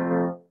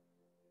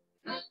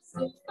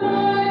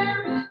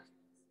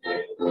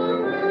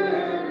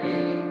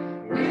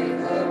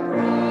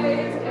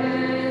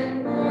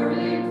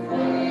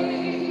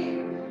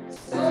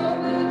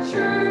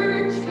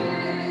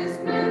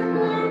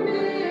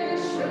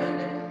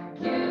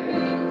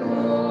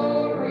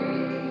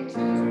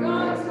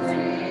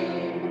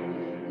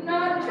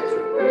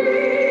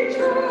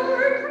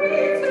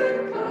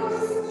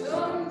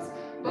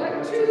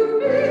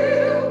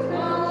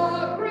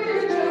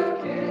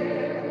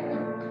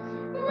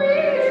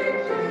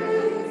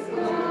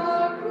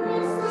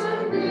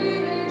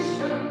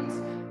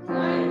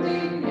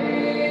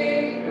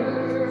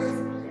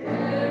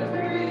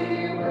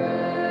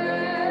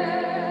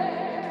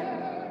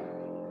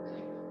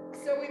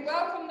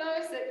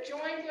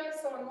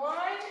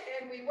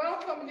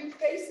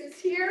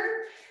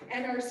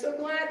and are so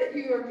glad that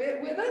you are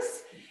with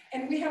us.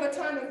 And we have a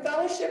time of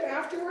fellowship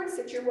afterwards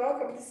that you're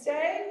welcome to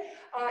stay.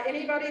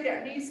 Anybody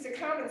that needs to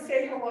come and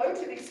say hello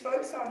to these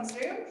folks on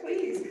Zoom,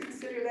 please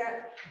consider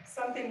that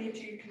something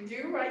that you can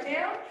do right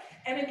now.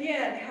 And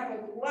again, have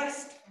a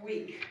blessed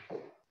week.